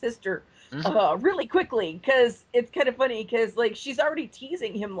brother and sister hmm really quickly because it's kind of funny because like she's already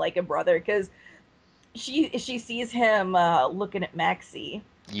teasing him like a brother because she sees him looking at Maxie,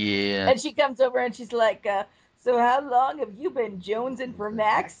 yeah, and she comes over and she's like, so how long have you been jonesing for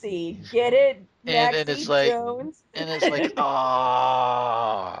Maxie? Get it, and it's Maxie like, Jones?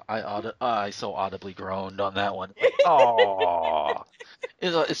 I so audibly groaned on that one. Like, oh,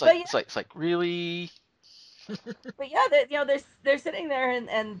 it's like But it's like it's like really, but yeah, they're sitting there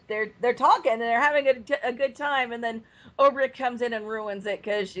and they're talking and they're having a good time, and then Obrick comes in and ruins it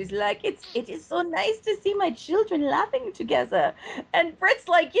because she's like, it is so nice to see my children laughing together, and Britt's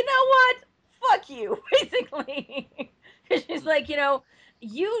like, you know what, fuck you, basically, because she's like,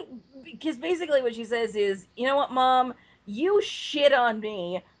 you because basically what she says is, you know what, mom, you shit on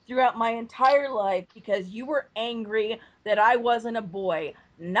me throughout my entire life because you were angry that I wasn't a boy.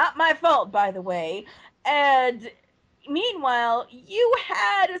 Not my fault, by the way. And meanwhile, you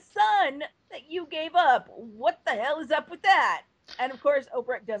had a son that you gave up. What the hell is up with that? And of course,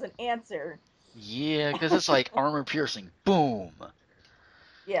 Oprek doesn't answer. yeah, because it's like armor piercing, boom.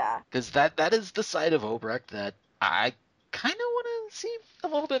 Yeah. Because that is the side of Obrecht that I kind of want to see a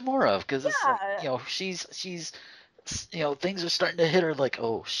little bit more of. Because it's like Yeah. she's things are starting to hit her like,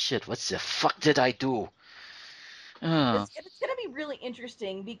 oh shit, what the fuck did I do? Uh, It's going to be really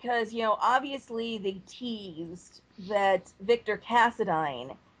interesting because, obviously they teased that Victor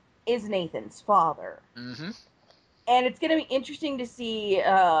Cassadine is Nathan's father. mm-hmm. And it's going to be interesting to see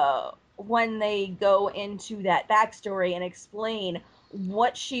when they go into that backstory and explain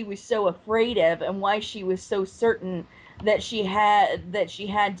what she was so afraid of and why she was so certain that she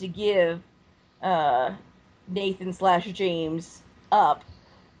had to give uh, Nathan slash James up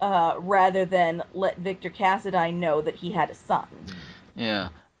rather than let Victor Cassadine know that he had a son. Yeah,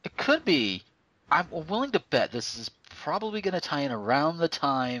 it could be. I'm willing to bet this is probably going to tie in around the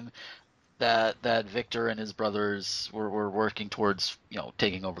time that Victor and his brothers were working towards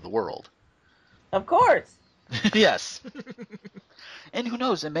taking over the world. Of course. Yes. And who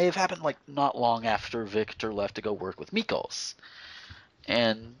knows, it may have happened like not long after Victor left to go work with Mikos.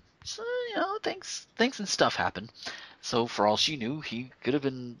 And so, things and stuff happen. So for all she knew, he could have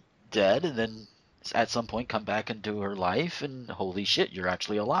been dead, and then at some point come back into her life, and holy shit, you're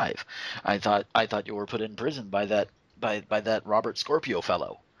actually alive. I thought you were put in prison by that Robert Scorpio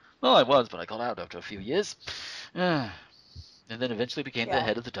fellow. Well, I was, but I got out after a few years, and then eventually became the Yeah,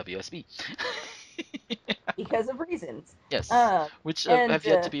 head of the WSB. because of reasons. Yes, Um, which and have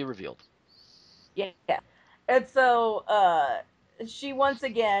yet to be revealed. Yeah. And so she once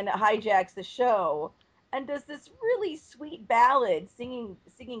again hijacks the show and does this really sweet ballad singing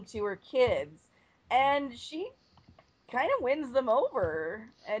to her kids, and she kind of wins them over.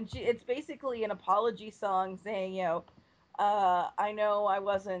 And it's basically an apology song saying, I know I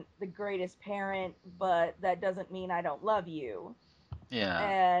wasn't the greatest parent, but that doesn't mean I don't love you. Yeah,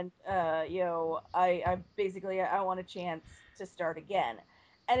 And I basically I want a chance to start again.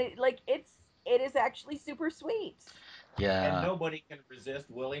 And it is actually super sweet. And yeah. nobody can resist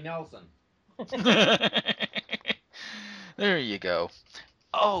Willie Nelson. There you go.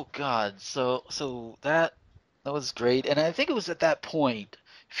 Oh God, so that was great, and I think it was at that point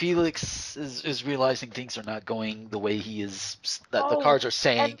Felix is realizing things are not going the way he is that the Oh, cards are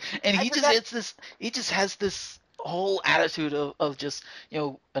saying, and and I he just forgot. it's this he just has this whole attitude of just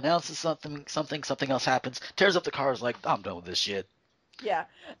announces something else happens, tears up the cards like I'm done with this shit. Yeah,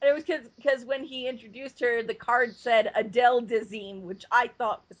 and it was because when he introduced her, the card said Adele Dazeem, which I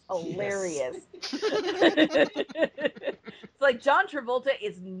thought was Yes. hilarious. It's like John Travolta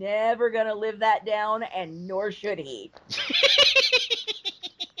is never gonna live that down, and nor should he,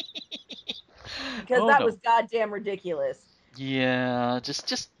 because Oh that was no. goddamn ridiculous. Yeah,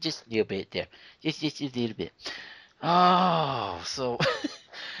 just a little bit there. Just a little bit. Oh, so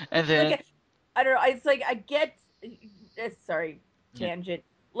and then Like I don't know. It's like I get. Sorry, yeah, tangent.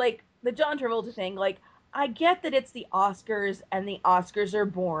 Like the John Travolta thing. Like I get that it's the Oscars and the Oscars are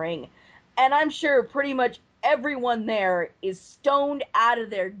boring, and I'm sure pretty much everyone there is stoned out of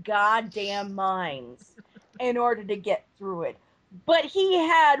their goddamn minds in order to get through it. But he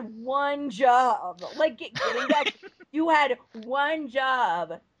had one job. Like getting back, you had one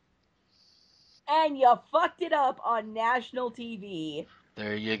job, and you fucked it up on national TV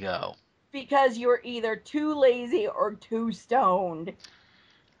there you go. because you're either too lazy or too stoned.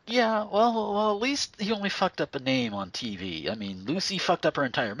 Yeah, well, at least he only fucked up a name on TV. I mean, That's Lucy true. fucked up her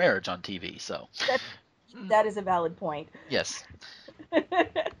entire marriage on TV, so That that is a valid point. yes.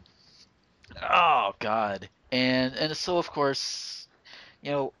 Oh God. And so of course,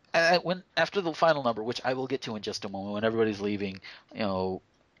 when after the final number, which I will get to in just a moment, when everybody's leaving, you know,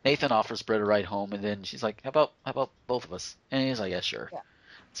 Nathan offers Brett a ride home, and then she's like, "How about both of us?" And he's like, "Yeah, sure." Yeah.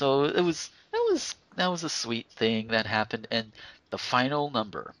 So that was a sweet thing that happened, and the final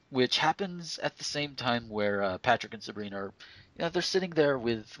number, which happens at the same time where Patrick and Sabrina are, they're sitting there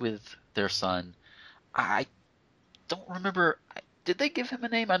with their son. I don't remember. Did they give him a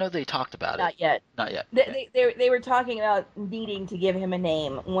name? I know they talked about it. Not yet. Not yet. Okay. They were talking about needing to give him a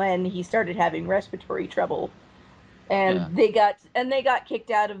name when he started having respiratory trouble, Yeah. and they got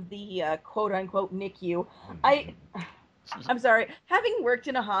kicked out of the quote unquote NICU. I I'm sorry. Having worked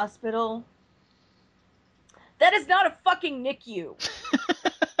in a hospital, that is not a fucking NICU.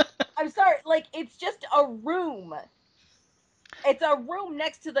 I'm sorry. Like it's just a room. It's a room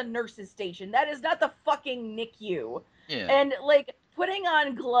next to the nurses station. That is not the fucking NICU. Yeah. And like putting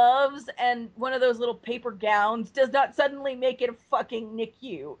on gloves and one of those little paper gowns does not suddenly make it a fucking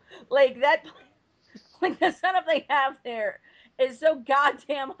NICU. Like that, like the setup they have there is so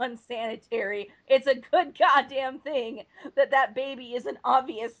goddamn unsanitary. It's a good goddamn thing that that baby is an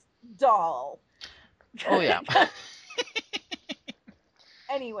obvious doll. Oh yeah.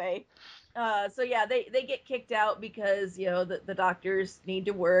 Anyway, so yeah, they get kicked out because the doctors need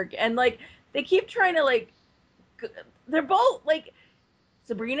to work, and like they keep trying to like they're both like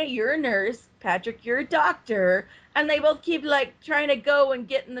Sabrina, you're a nurse, Patrick, you're a doctor, and they both keep like trying to go and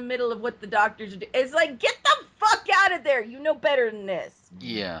get in the middle of what the doctors are doing. It's like get the fuck out of there. You know better than this.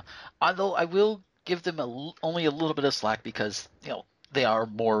 Yeah. Although I will give them only a little bit of slack because they are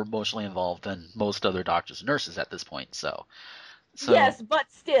more emotionally involved than most other doctors and nurses at this point. So Yes, but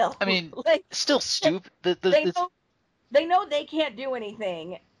still, I mean, like still stupid. they know they know they can't do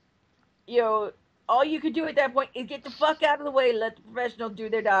anything. You know, all you could do at that point is get the fuck out of the way, let the professionals do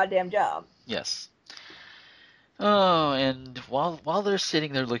their goddamn job. Yes. Oh, and while they're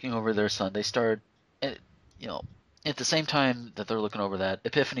sitting there looking over their son, they start, eh, you know, at the same time that they're looking over that,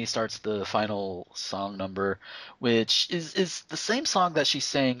 Epiphany starts the final song number, which is the same song that she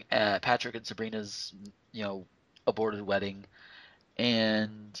sang at Patrick and Sabrina's, aborted wedding.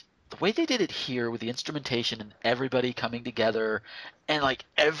 And the way they did it here with the instrumentation and everybody coming together, and like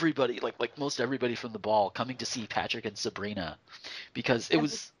everybody, like most everybody from the ball coming to see Patrick and Sabrina, because it And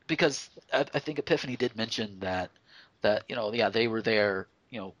was because I think Epiphany did mention that yeah, they were there,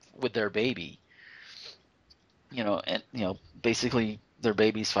 with their baby, and basically their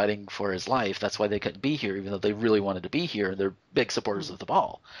baby's fighting for his life. That's why they couldn't be here, even though they really wanted to be here. They're big supporters of the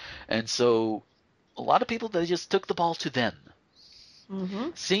ball, and so a lot of people, they just took the ball to them, Mm-hmm.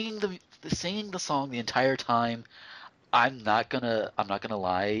 singing the song the entire time. I'm not gonna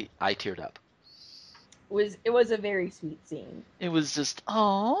lie, I teared up. It was a very sweet scene. It was just,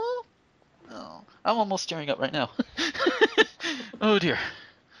 oh, I'm almost tearing up right now. Oh dear.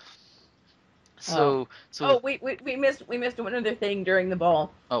 Oh. So Oh, we missed one other thing during the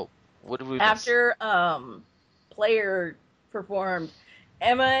ball. oh, what did we miss? After player performed,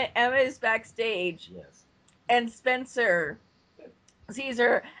 Emma is backstage, Yes. and Spencer sees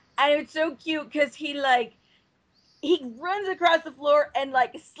her, and it's so cute because he runs across the floor and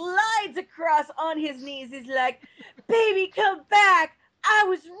slides across on his knees. He's like, "Baby, come back. I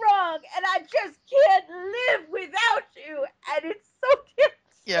was wrong, and I just can't live without you." And it's so cute.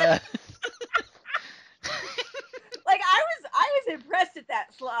 Yeah. I was impressed at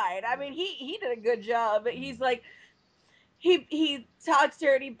that slide. I mean, he did a good job. He's like, he talks to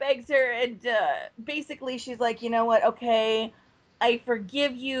her and he begs her, and basically she's like, you know what? Okay, I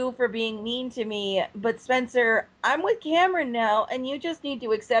forgive you for being mean to me, but Spencer, I'm with Cameron now, and you just need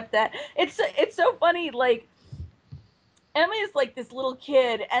to accept that. It's so funny. Like, Emma is like this little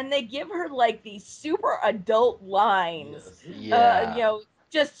kid, and they give her like these super adult lines. Yes. You Yeah. know,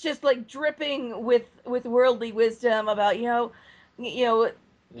 just like dripping with worldly wisdom about you know,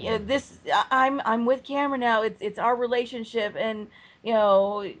 this. I'm with Cameron now. It's our relationship, and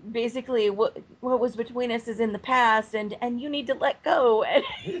basically what was between us is in the past, and you need to let go. And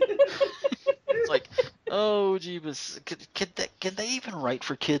It's like, oh, jeebus. Can they even write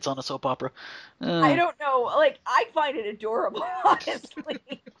for kids on a soap opera? I Uh, don't know, like I find it adorable, honestly.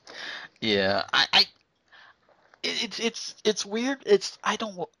 yeah. It's weird. I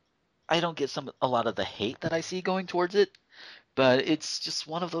don't get a lot of the hate that I see going towards it, but it's just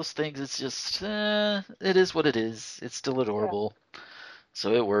one of those things. It's just, it is what it is. It's still Yeah. adorable,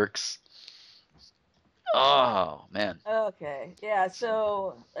 so it works. Oh man. Okay. Yeah.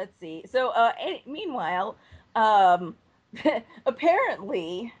 So, So let's see. So, meanwhile, um,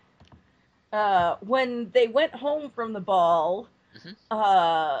 apparently, when they went home from the ball, mhm.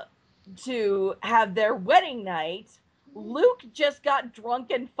 uh, to have their wedding night, Luke just got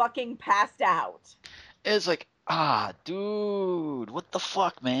drunk and fucking passed out. It's like, dude, what the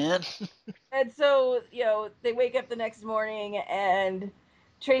fuck, man? And so, they wake up the next morning, and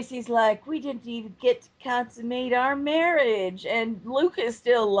Tracy's like, "We didn't even get to consummate our marriage." And Luke is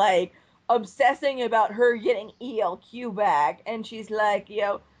still like obsessing about her getting ELQ back. And she's like,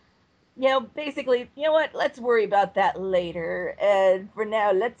 basically, you know what? Let's worry about that later. And for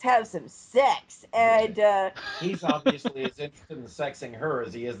now, let's have some sex. And He's obviously as interested in sexing her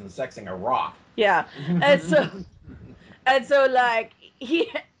as he is in sexing a rock. yeah. And so And so like he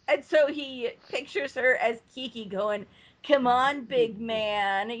pictures her as Kiki going, "Come on, big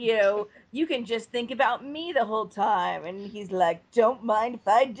man, you can just think about me the whole time." And he's like, "Don't mind if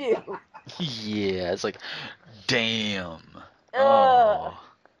I do." Yeah, it's like, damn. Uh, Oh.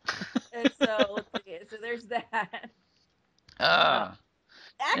 and so let's see. So there's that. Uh, Ah.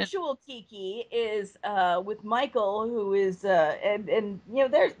 And Actual Kiki is with Michael, who is and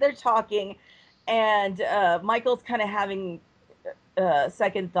they're talking, and Michael's kind of having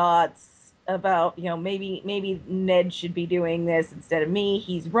second thoughts about maybe Ned should be doing this instead of me.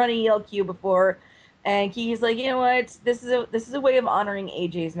 He's running ELQ before, and he's like, you know what, this is a way of honoring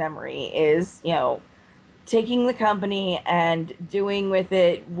AJ's memory, is taking the company and doing with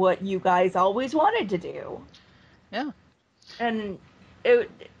it what you guys always wanted to do. yeah. And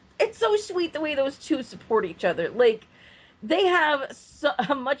it it's so sweet the way those two support each other. Like, they have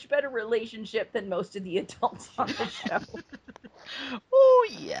a much better relationship than most of the adults on the show. Oh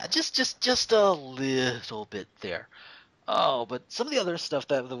yeah, just a little bit there. Oh, but some of the other stuff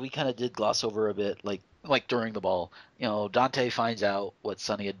that we kind of did gloss over a bit, like during the ball, Dante finds out what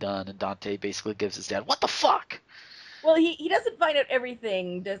Sonny had done, and Dante basically gives his dad, "What the fuck?" Well, he doesn't find out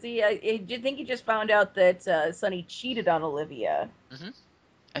everything, does he? Do you think he just found out that Sonny cheated on Olivia? Hmm.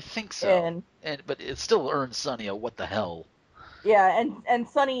 I think so. And But it still earns Sonny a "what the hell." yeah, and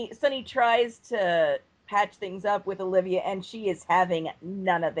Sonny tries to patch things up with Olivia, and she is having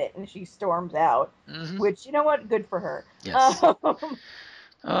none of it, and she storms out. Hmm. Which, you know what, good for her. Yes.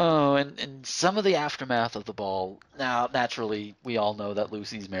 Oh, and some of the aftermath of the ball. Now, naturally, we all know that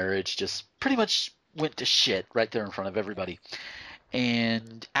Lucy's marriage just pretty much went to shit right there in front of everybody.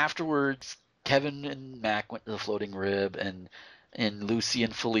 And afterwards, Kevin and Mac went to the floating rib, and and Lucy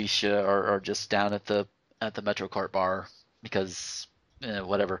and Felicia are just down at the Metro Cart bar because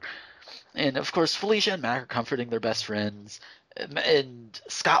whatever. And of course, Felicia and Mac are comforting their best friends, and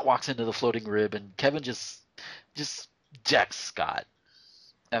Scott walks into the floating rib, and Kevin just decks Scott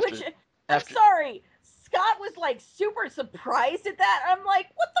Which, after I'm after. sorry, Scott was like super surprised at that. I'm like,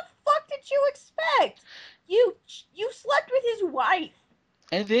 what the fuck did you expect? You slept with his wife.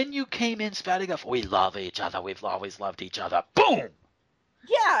 And then you came in spouting off, "We love each other. We've always loved each other." Boom.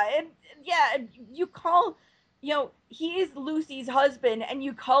 Yeah, and you call, he is Lucy's husband, and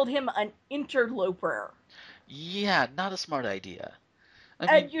you called him an interloper, Yeah, not a smart idea. I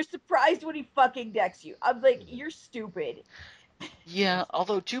mean, and you're surprised when he fucking decks you. I'm like, you're stupid. yeah.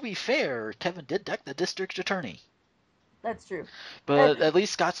 Although to be fair, Kevin did deck the district attorney, That's true. And but at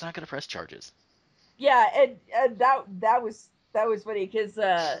least Scott's not going to press charges. yeah, and that was funny because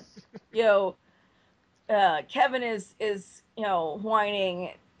you know Kevin is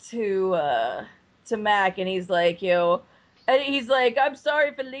whining to Mac, and he's like, and he's like, I'm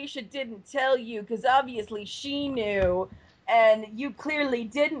sorry Felicia didn't tell you because obviously she knew and you clearly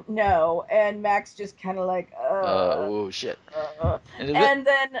didn't know. And Mac's just kind of like, Oh shit. uh. And it, And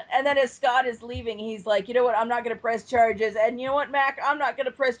then as Scott is leaving, he's like, you know what, I'm not going to press charges, and you know what, Mac, I'm not going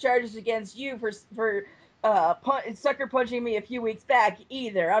to press charges against you for sucker punching me a few weeks back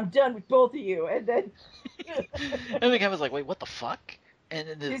either. I'm done with both of you. And then and the guy was like, "Wait, what the fuck?" he's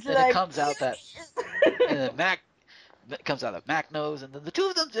And it like, comes out that, and then Mac it comes out that Mac knows, and then the two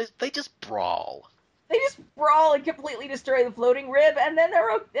of them they just brawl. they just brawl and completely destroy the floating rib, and then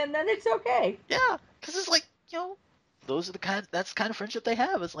and then it's okay. Yeah, because it's like those are that's the kind of friendship they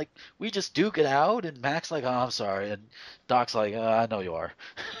have. It's like we just duke it out, and Mac's like, "Oh, I'm sorry," and Doc's like, "I know you are."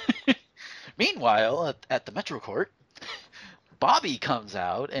 Meanwhile, at the Metro Court, Bobby comes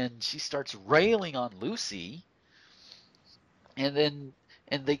out and she starts railing on Lucy, and then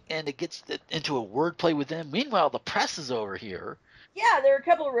and it gets into a wordplay with them. Meanwhile, the press is over here. Yeah, there are a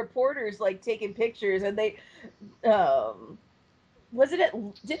couple of reporters like taking pictures, and they um was it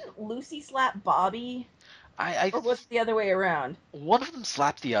didn't Lucy slap Bobby, I or was it the other way around? One of them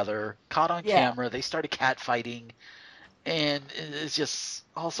slapped the other, caught on Yeah, camera. They started catfighting, and it's just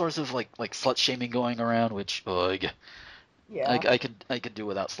all sorts of like slut shaming going around. Which ugh, yeah, I could do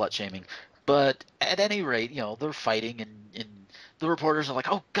without slut shaming. But at any rate, they're fighting, and the reporters are like,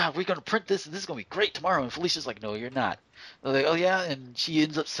 "Oh God, we're gonna print this, and this is gonna be great tomorrow." And Felicia's like, "No, you're not." They're like, "Oh yeah," and she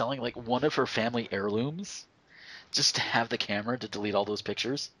ends up selling like one of her family heirlooms just to have the camera to delete all those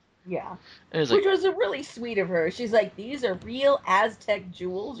pictures. yeah. And it was like, Which was really sweet of her. She's like, these are real Aztec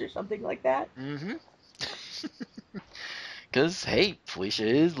jewels or something like that. mm-hmm. Because hey, Felicia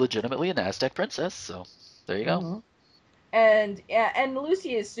is legitimately an Aztec princess, so there you go. Mm-hmm. And yeah, and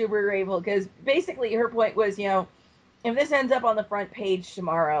Lucy is super grateful because basically her point was, if this ends up on the front page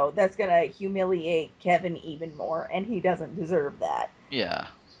tomorrow, that's gonna humiliate Kevin even more, and he doesn't deserve that. Yeah,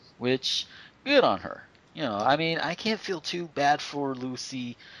 which good on her. I mean, I can't feel too bad for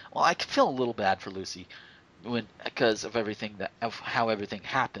Lucy. Well, I can feel a little bad for Lucy when because of of how everything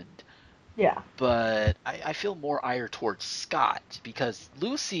happened. Yeah, But I feel more ire towards Scott because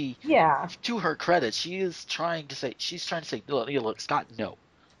Lucy, yeah, to her credit, she's trying to say, look, Scott, no,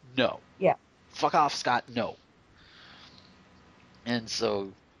 no, yeah, fuck off, Scott, no. And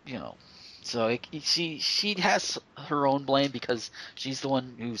so you know so she has her own blame because she's the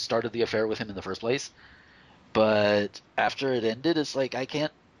one who started the affair with him in the first place, but after it ended it's like I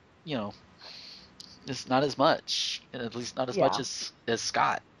can't you know it's not as much, at least not as much yeah. as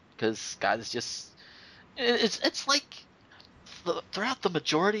Scott, because Scott is just it's like throughout the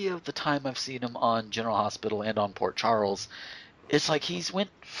majority of the time I've seen him on General Hospital and on Port Charles, it's like he's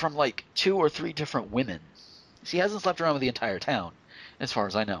went from like two or three different women. He hasn't slept around with the entire town as far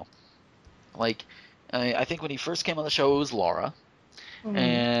as I know. Like, I think when he first came on the show, it was Laura, Mm-hmm.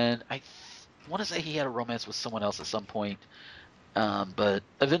 and I want to say he had a romance with someone else at some point. But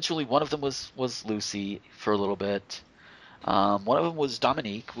eventually, one of them was Lucy for a little bit. One of them was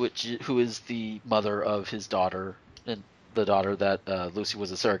Dominique, who is the mother of his daughter, and the daughter that Lucy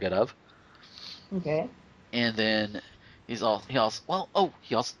was a surrogate of. Okay. And then he also well oh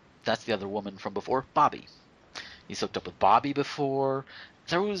he also that's the other woman from before, Bobby. He's hooked up with Bobby before.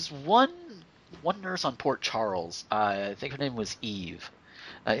 There was one nurse on Port Charles. I think her name was Eve.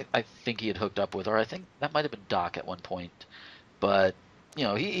 I think he had hooked up with her. I think that might have been Doc at one point. But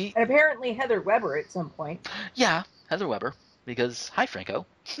he And apparently Heather Weber at some point. yeah, Heather Weber. Because hi Franco.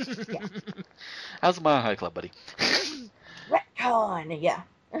 Yeah. How's the Mile High Club, buddy? Retcon, yeah.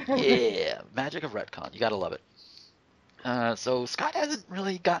 Yeah, magic of retcon. You gotta love it. So Scott hasn't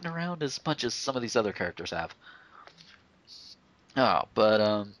really gotten around as much as some of these other characters have. Oh,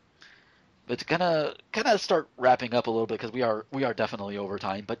 but to kind of start wrapping up a little bit because we are definitely over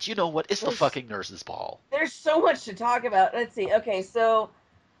time. But you know what? It's the There's fucking nurse's ball. there's so much to talk about. Let's see. Okay,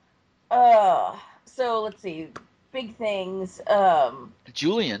 uh so let's see. Big things.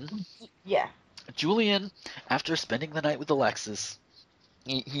 Julian, Yeah. Julian, after spending the night with Alexis,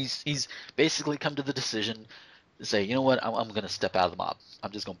 he's basically come to the decision to say, you know what, I'm gonna step out of the mob.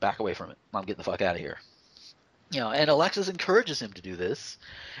 I'm just gonna back away from it. I'm getting the fuck out of here. And Alexis encourages him to do this,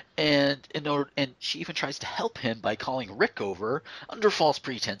 and she even tries to help him by calling Rick over under false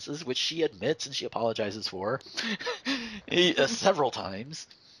pretenses, which she admits and she apologizes for several times,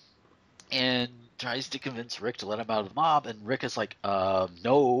 and tries to convince Rick to let him out of the mob. And Rick is like,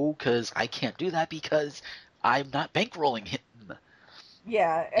 no, because I can't do that because I'm not bankrolling him.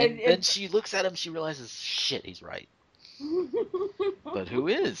 Yeah, and And then she looks at him, she realizes, shit, he's right. But who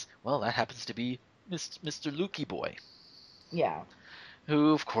is? Well, that happens to be Mr. Lukey Boy, yeah.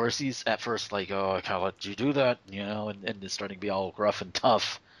 who, of course, he's at first like, oh, I can't let you do that, and is starting to be all gruff and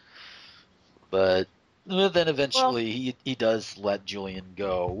tough. But then Well, eventually he does let Julian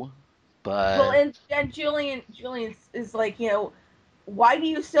go. well, But and Julian is like, why do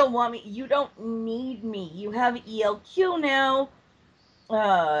you still want me? You don't need me. You have ELQ now.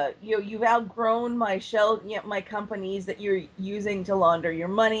 You've outgrown my my companies that you're using to launder your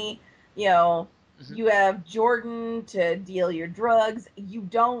money. You know, mhm. you have Jordan to deal your drugs. You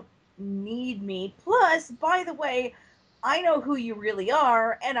don't need me. Plus, by the way, I know who you really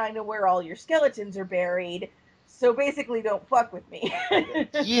are, and I know where all your skeletons are buried. So basically, don't fuck with me.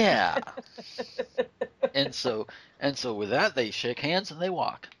 Yeah, and so with that they shake hands and they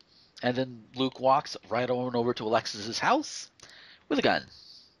walk, and then Luke walks right on over to Alexis's house with a gun.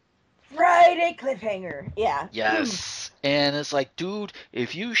 Friday cliffhanger. Yeah. Yes. And it's like, dude,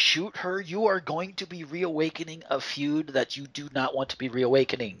 if you shoot her, you are going to be reawakening a feud that you do not want to be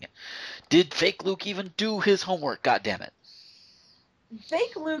reawakening. Did fake Luke even do his homework? God damn it.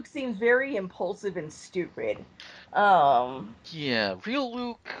 Fake Luke seems very impulsive and stupid. Um, Yeah, real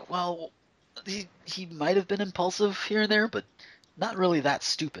Luke, well, he might have been impulsive here and there, but not really that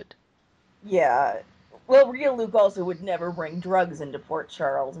stupid. yeah. Well, real Luke also would never bring drugs into Port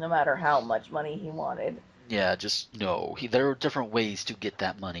Charles, no matter how much money he wanted. Yeah, just no. There are different ways to get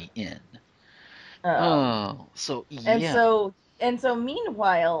that money in. Um, Oh, so and yeah. so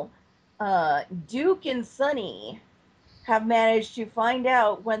meanwhile, Duke and Sonny have managed to find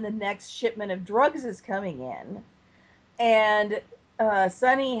out when the next shipment of drugs is coming in, and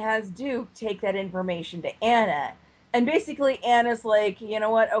Sonny has Duke take that information to Anna, and basically Anna's like, you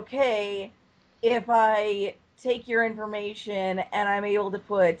know what? Okay, if I take your information and I'm able to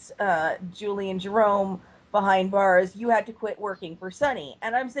put Julian Jerome behind bars, you have to quit working for Sonny.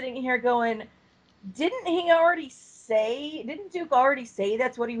 And I'm sitting here going, didn't he already say? Didn't Duke already say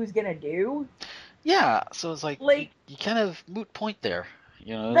that's what he was gonna do? Yeah, so it's like Like, you kind of moot point there.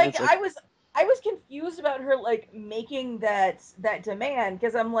 like It's like I was confused about her like making that demand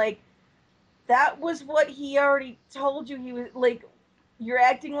because I'm like, that was what he already told you. He was like, you're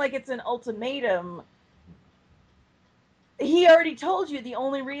acting like it's an ultimatum. He already told you the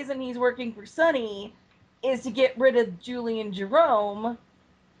only reason he's working for Sonny is to get rid of Julian Jerome,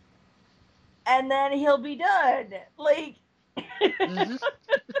 and then he'll be done. Like, mhm.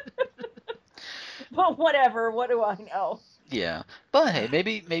 but whatever. What do I know? Yeah. But hey,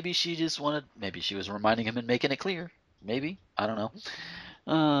 maybe she just wanted maybe she was reminding him and making it clear. Maybe. I don't know.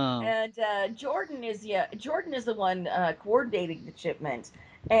 Oh. And Jordan is the one coordinating the shipment,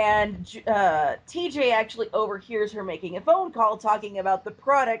 and TJ actually overhears her making a phone call talking about the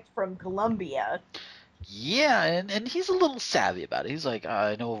product from Colombia. Yeah, and he's a little savvy about it. He's like,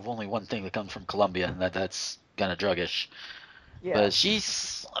 I know of only one thing that comes from Colombia, and that's kind of druggish. Yeah, But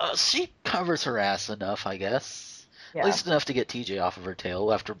she covers her ass enough, I guess. At yeah. least enough to get TJ off of her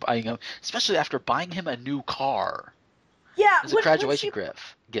tail after buying him, especially after buying him a new car Yeah, as a graduation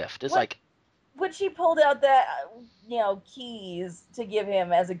gift. It's when like, when she pulled out that keys to give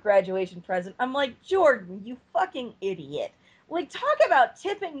him as a graduation present, I'm like, Jordan, you fucking idiot! Like, talk about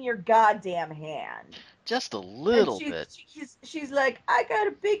tipping your goddamn hand. just a And little bit. she's like, I got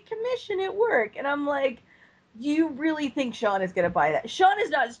a big commission at work, and I'm like, you really think Sean is gonna buy that? Sean is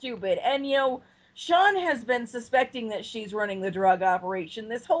not stupid, and Sean has been suspecting that she's running the drug operation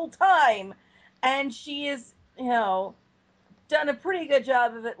this whole time, and she is done a pretty good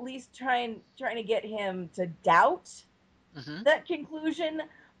job of at least trying to get him to doubt Hmm. that conclusion.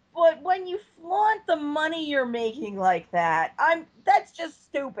 But when you flaunt the money you're making like that, that's just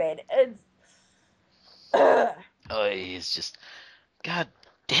stupid. It's ugh. Oh, he's just, God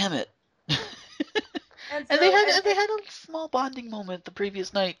damn it. And And they so, had a small bonding moment the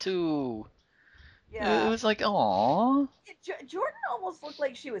previous night too. It yeah. was like, oh, Jordan almost looked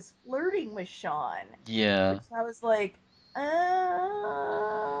like she was flirting with Sean, yeah. which I was like,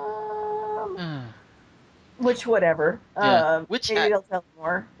 which whatever. Yeah. Which Maybe they'll tell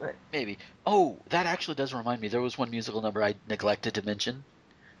more, but maybe. Oh, that actually does remind me. There was one musical number I neglected to mention: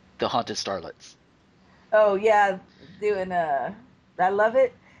 "The Haunted Starlets." oh yeah, doing I love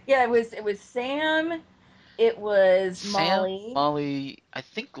it. Yeah, it was Sam, it was Sam, Molly, Molly, I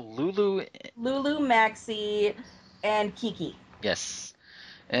think Lulu. Lulu, Maxie, and Kiki. Yes.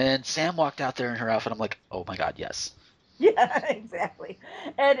 And Sam walked out there in her outfit. I'm like, oh my god, yes. Yeah, exactly.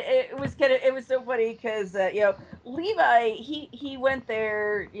 And it was so funny because Levi he went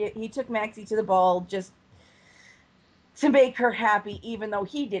there, he took Maxie to the ball just to make her happy, even though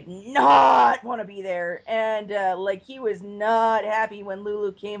he did not want to be there. And like he was not happy when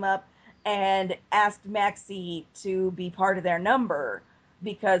Lulu came up and asked Maxie to be part of their number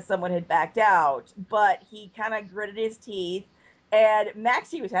because someone had backed out. But he kind of gritted his teeth, and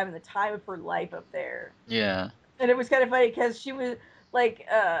Maxie was having the time of her life up there. Yeah. And it was kind of funny because she was like,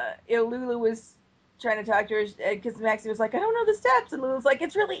 Lulu was trying to talk to her because Maxie was like, I don't know the steps, and Lulu's like,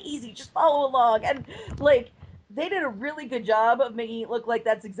 it's really easy, just follow along, and like they did a really good job of making it look like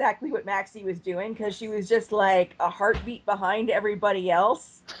that's exactly what Maxie was doing because she was just like a heartbeat behind everybody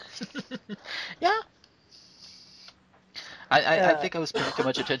else. Yeah. I Uh, think I was paying too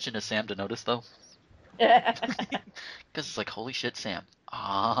much attention to Sam to notice though. yes. Because it's like, holy shit, Sam.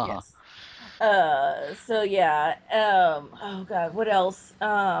 Ah. So yeah. Oh God, what else?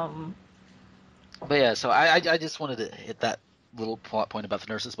 But yeah, so I just wanted to hit that little plot point about the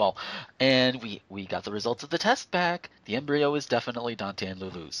nurse's ball, and we got the results of the test back. The embryo is definitely Dante and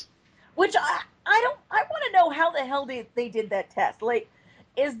Lulu's. Which I want to know how the hell they did that test. Like,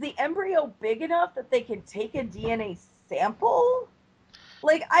 is the embryo big enough that they can take a DNA sample?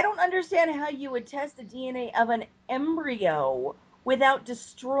 Like, I don't understand how you would test the DNA of an embryo without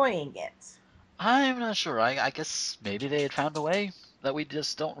destroying it. I'm not sure. I guess maybe they had found a way that we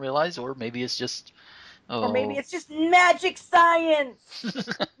just don't realize, or maybe it's just Or maybe oh, it's just magic science.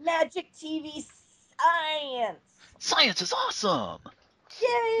 Magic TV science. science is awesome.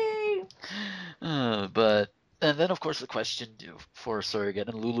 Yay! But and then of course the question for a surrogate,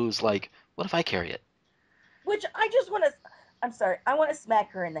 and Lulu's like, what if I carry it? Which I just want to, I'm sorry, I want to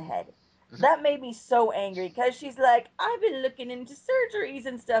smack her in the head. That made me so angry because she's like, I've been looking into surgeries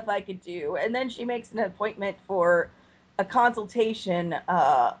and stuff I could do. And then she makes an appointment for a consultation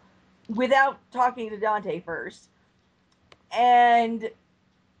without talking to Dante first. And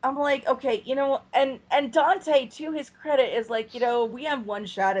I'm like, okay, and Dante, to his credit, is like, we have one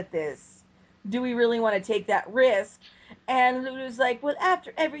shot at this. Do we really want to take that risk? And Lulu's like, well,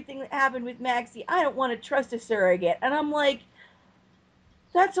 after everything that happened with Maxie, I don't want to trust a surrogate. And I'm like,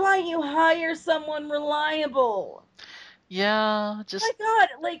 that's why you hire someone reliable. Yeah, My just God,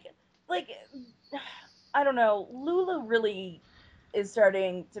 like, I don't know. Lulu really is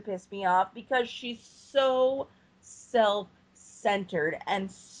starting to piss me off because she's so self-centered and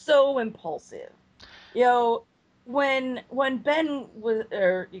so impulsive. You know, when Ben was,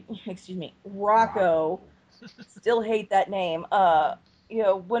 or excuse me, Rocco, still hate that name.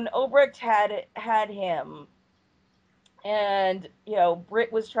 When Obrecht had him, and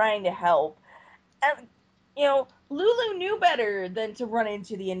Britt was trying to help, and Lulu knew better than to run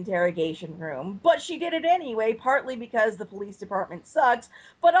into the interrogation room, but she did it anyway, partly because the police department sucks,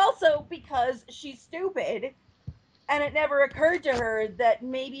 but also because she's stupid, and it never occurred to her that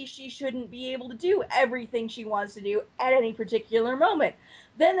maybe she shouldn't be able to do everything she wants to do at any particular moment.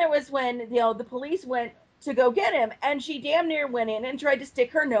 Then there was when the police went to go get him, and she damn near went in and tried to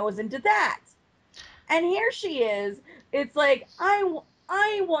stick her nose into that. And here she is. It's like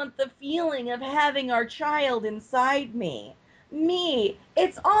I want the feeling of having our child inside me. Me.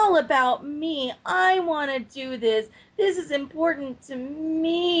 It's all about me. I want to do this. This is important to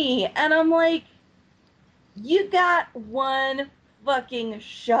me. And I'm like, you got one fucking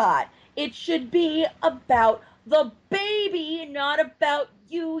shot. It should be about the baby, not about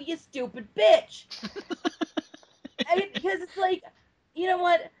you, you stupid bitch. Because it's like, you know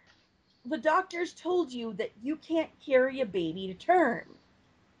what? The doctors told you that you can't carry a baby to term.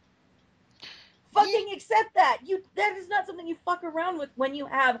 yeah, Fucking accept that. That is not something you fuck around with when you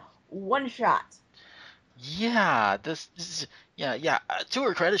have one shot. yeah. Yeah. To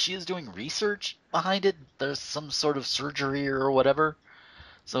her credit, she is doing research behind it. There's some sort of surgery or whatever.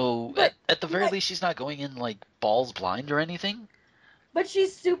 So But at the very yeah, least, she's not going in like balls blind or anything. but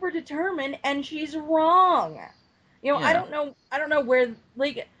she's super determined and she's wrong. I Yeah. don't know where,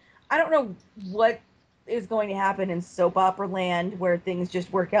 like, I don't know what is going to happen in soap opera land where things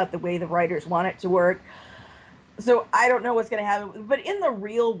just work out the way the writers want it to work. So I don't know what's going to happen. But in the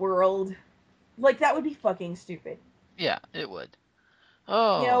real world, like, that would be fucking stupid. Yeah, it would. You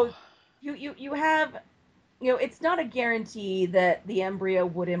know, Oh. you have, it's not a guarantee that the embryo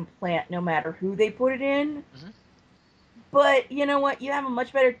would implant no matter who they put it in. Mhm. But you know what? You have a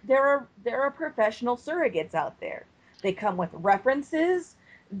much better. There are professional surrogates out there. They come with references.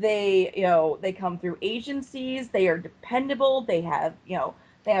 They come through agencies. They are dependable. They have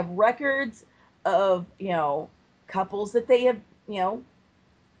records of couples that they have you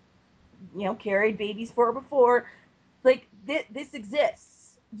know carried babies for before. Like this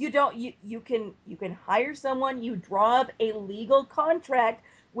exists. You can hire someone. You draw up a legal contract,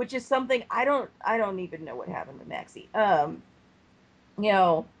 which is something I don't even know what happened to Maxie. You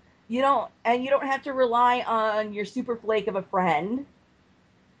know, you don't have to rely on your super flake of a friend.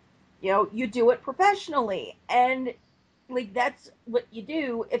 You do it professionally, and like that's what you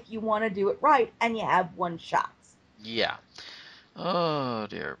do if you want to do it right, and you have one shot. Yeah. Oh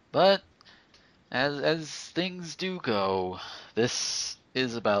dear. But as things do go, this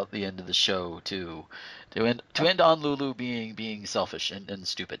is about the end of the show too. To end on Lulu being selfish and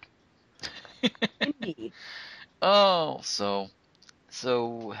stupid. Indeed. Oh, so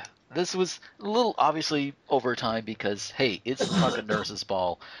this was a little obviously overtime because hey, it's the fucking nurses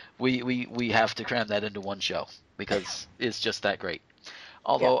ball. We have to cram that into one show because it's just that great. Yeah.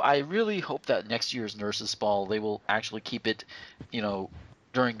 Although I really hope that next year's nurses ball they will actually keep it, you know,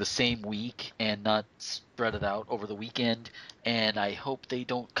 during the same week and not spread it out over the weekend. And I hope they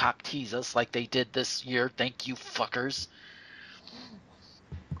don't cock tease us like they did this year. Thank you, fuckers.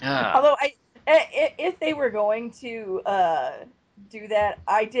 Ah, Although if they were going to do that,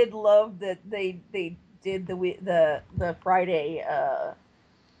 I did love that they did the Friday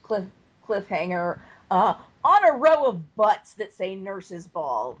cliff cliffhanger uh, on a row of butts that say nurses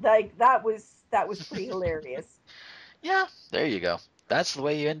ball. Like that was pretty hilarious. yeah, there you go. That's the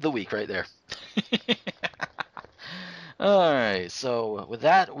way you end the week right there. All right, so with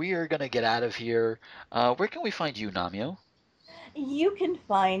that, we are gonna get out of here. Where can we find you, Namio? You can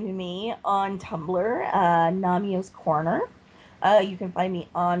find me on Tumblr, Namio's Corner. You can find me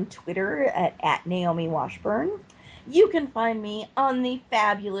on Twitter at Naomi Washburn. You can find me on the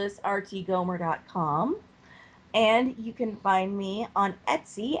fabulous rtgomer.com. And you can find me on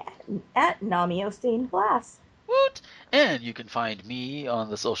Etsy at Namio Stained Glass. Woot! And you can find me on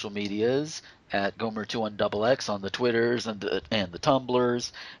the social medias at Gomer21XX on the Twitters and the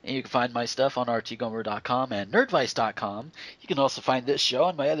Tumblrs. And you can find my stuff on rtgomer.com and nerdvice.com. You can also find this show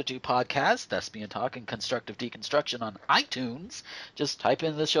and my other two podcasts, Thespian Talk and Constructive Deconstruction, on iTunes. Just type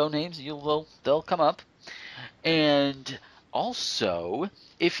in the show names, they'll come up. And also,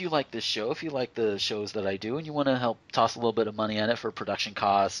 if you like this show, if you like the shows that I do, and you want to help toss a little bit of money on it for production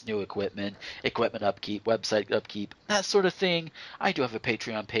costs, new equipment, equipment upkeep, website upkeep, that sort of thing, I do have a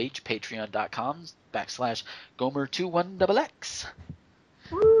Patreon page, patreon.com/Gomer21XX.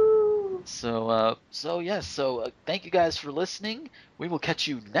 Woo! So thank you guys for listening. We will catch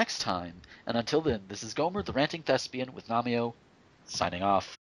you next time. And until then, this is Gomer, the Ranting Thespian, with Namio, signing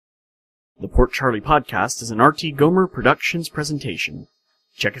off. The Port Charlie Podcast is an RT Gomer Productions presentation.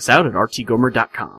 Check us out at rtgomer.com.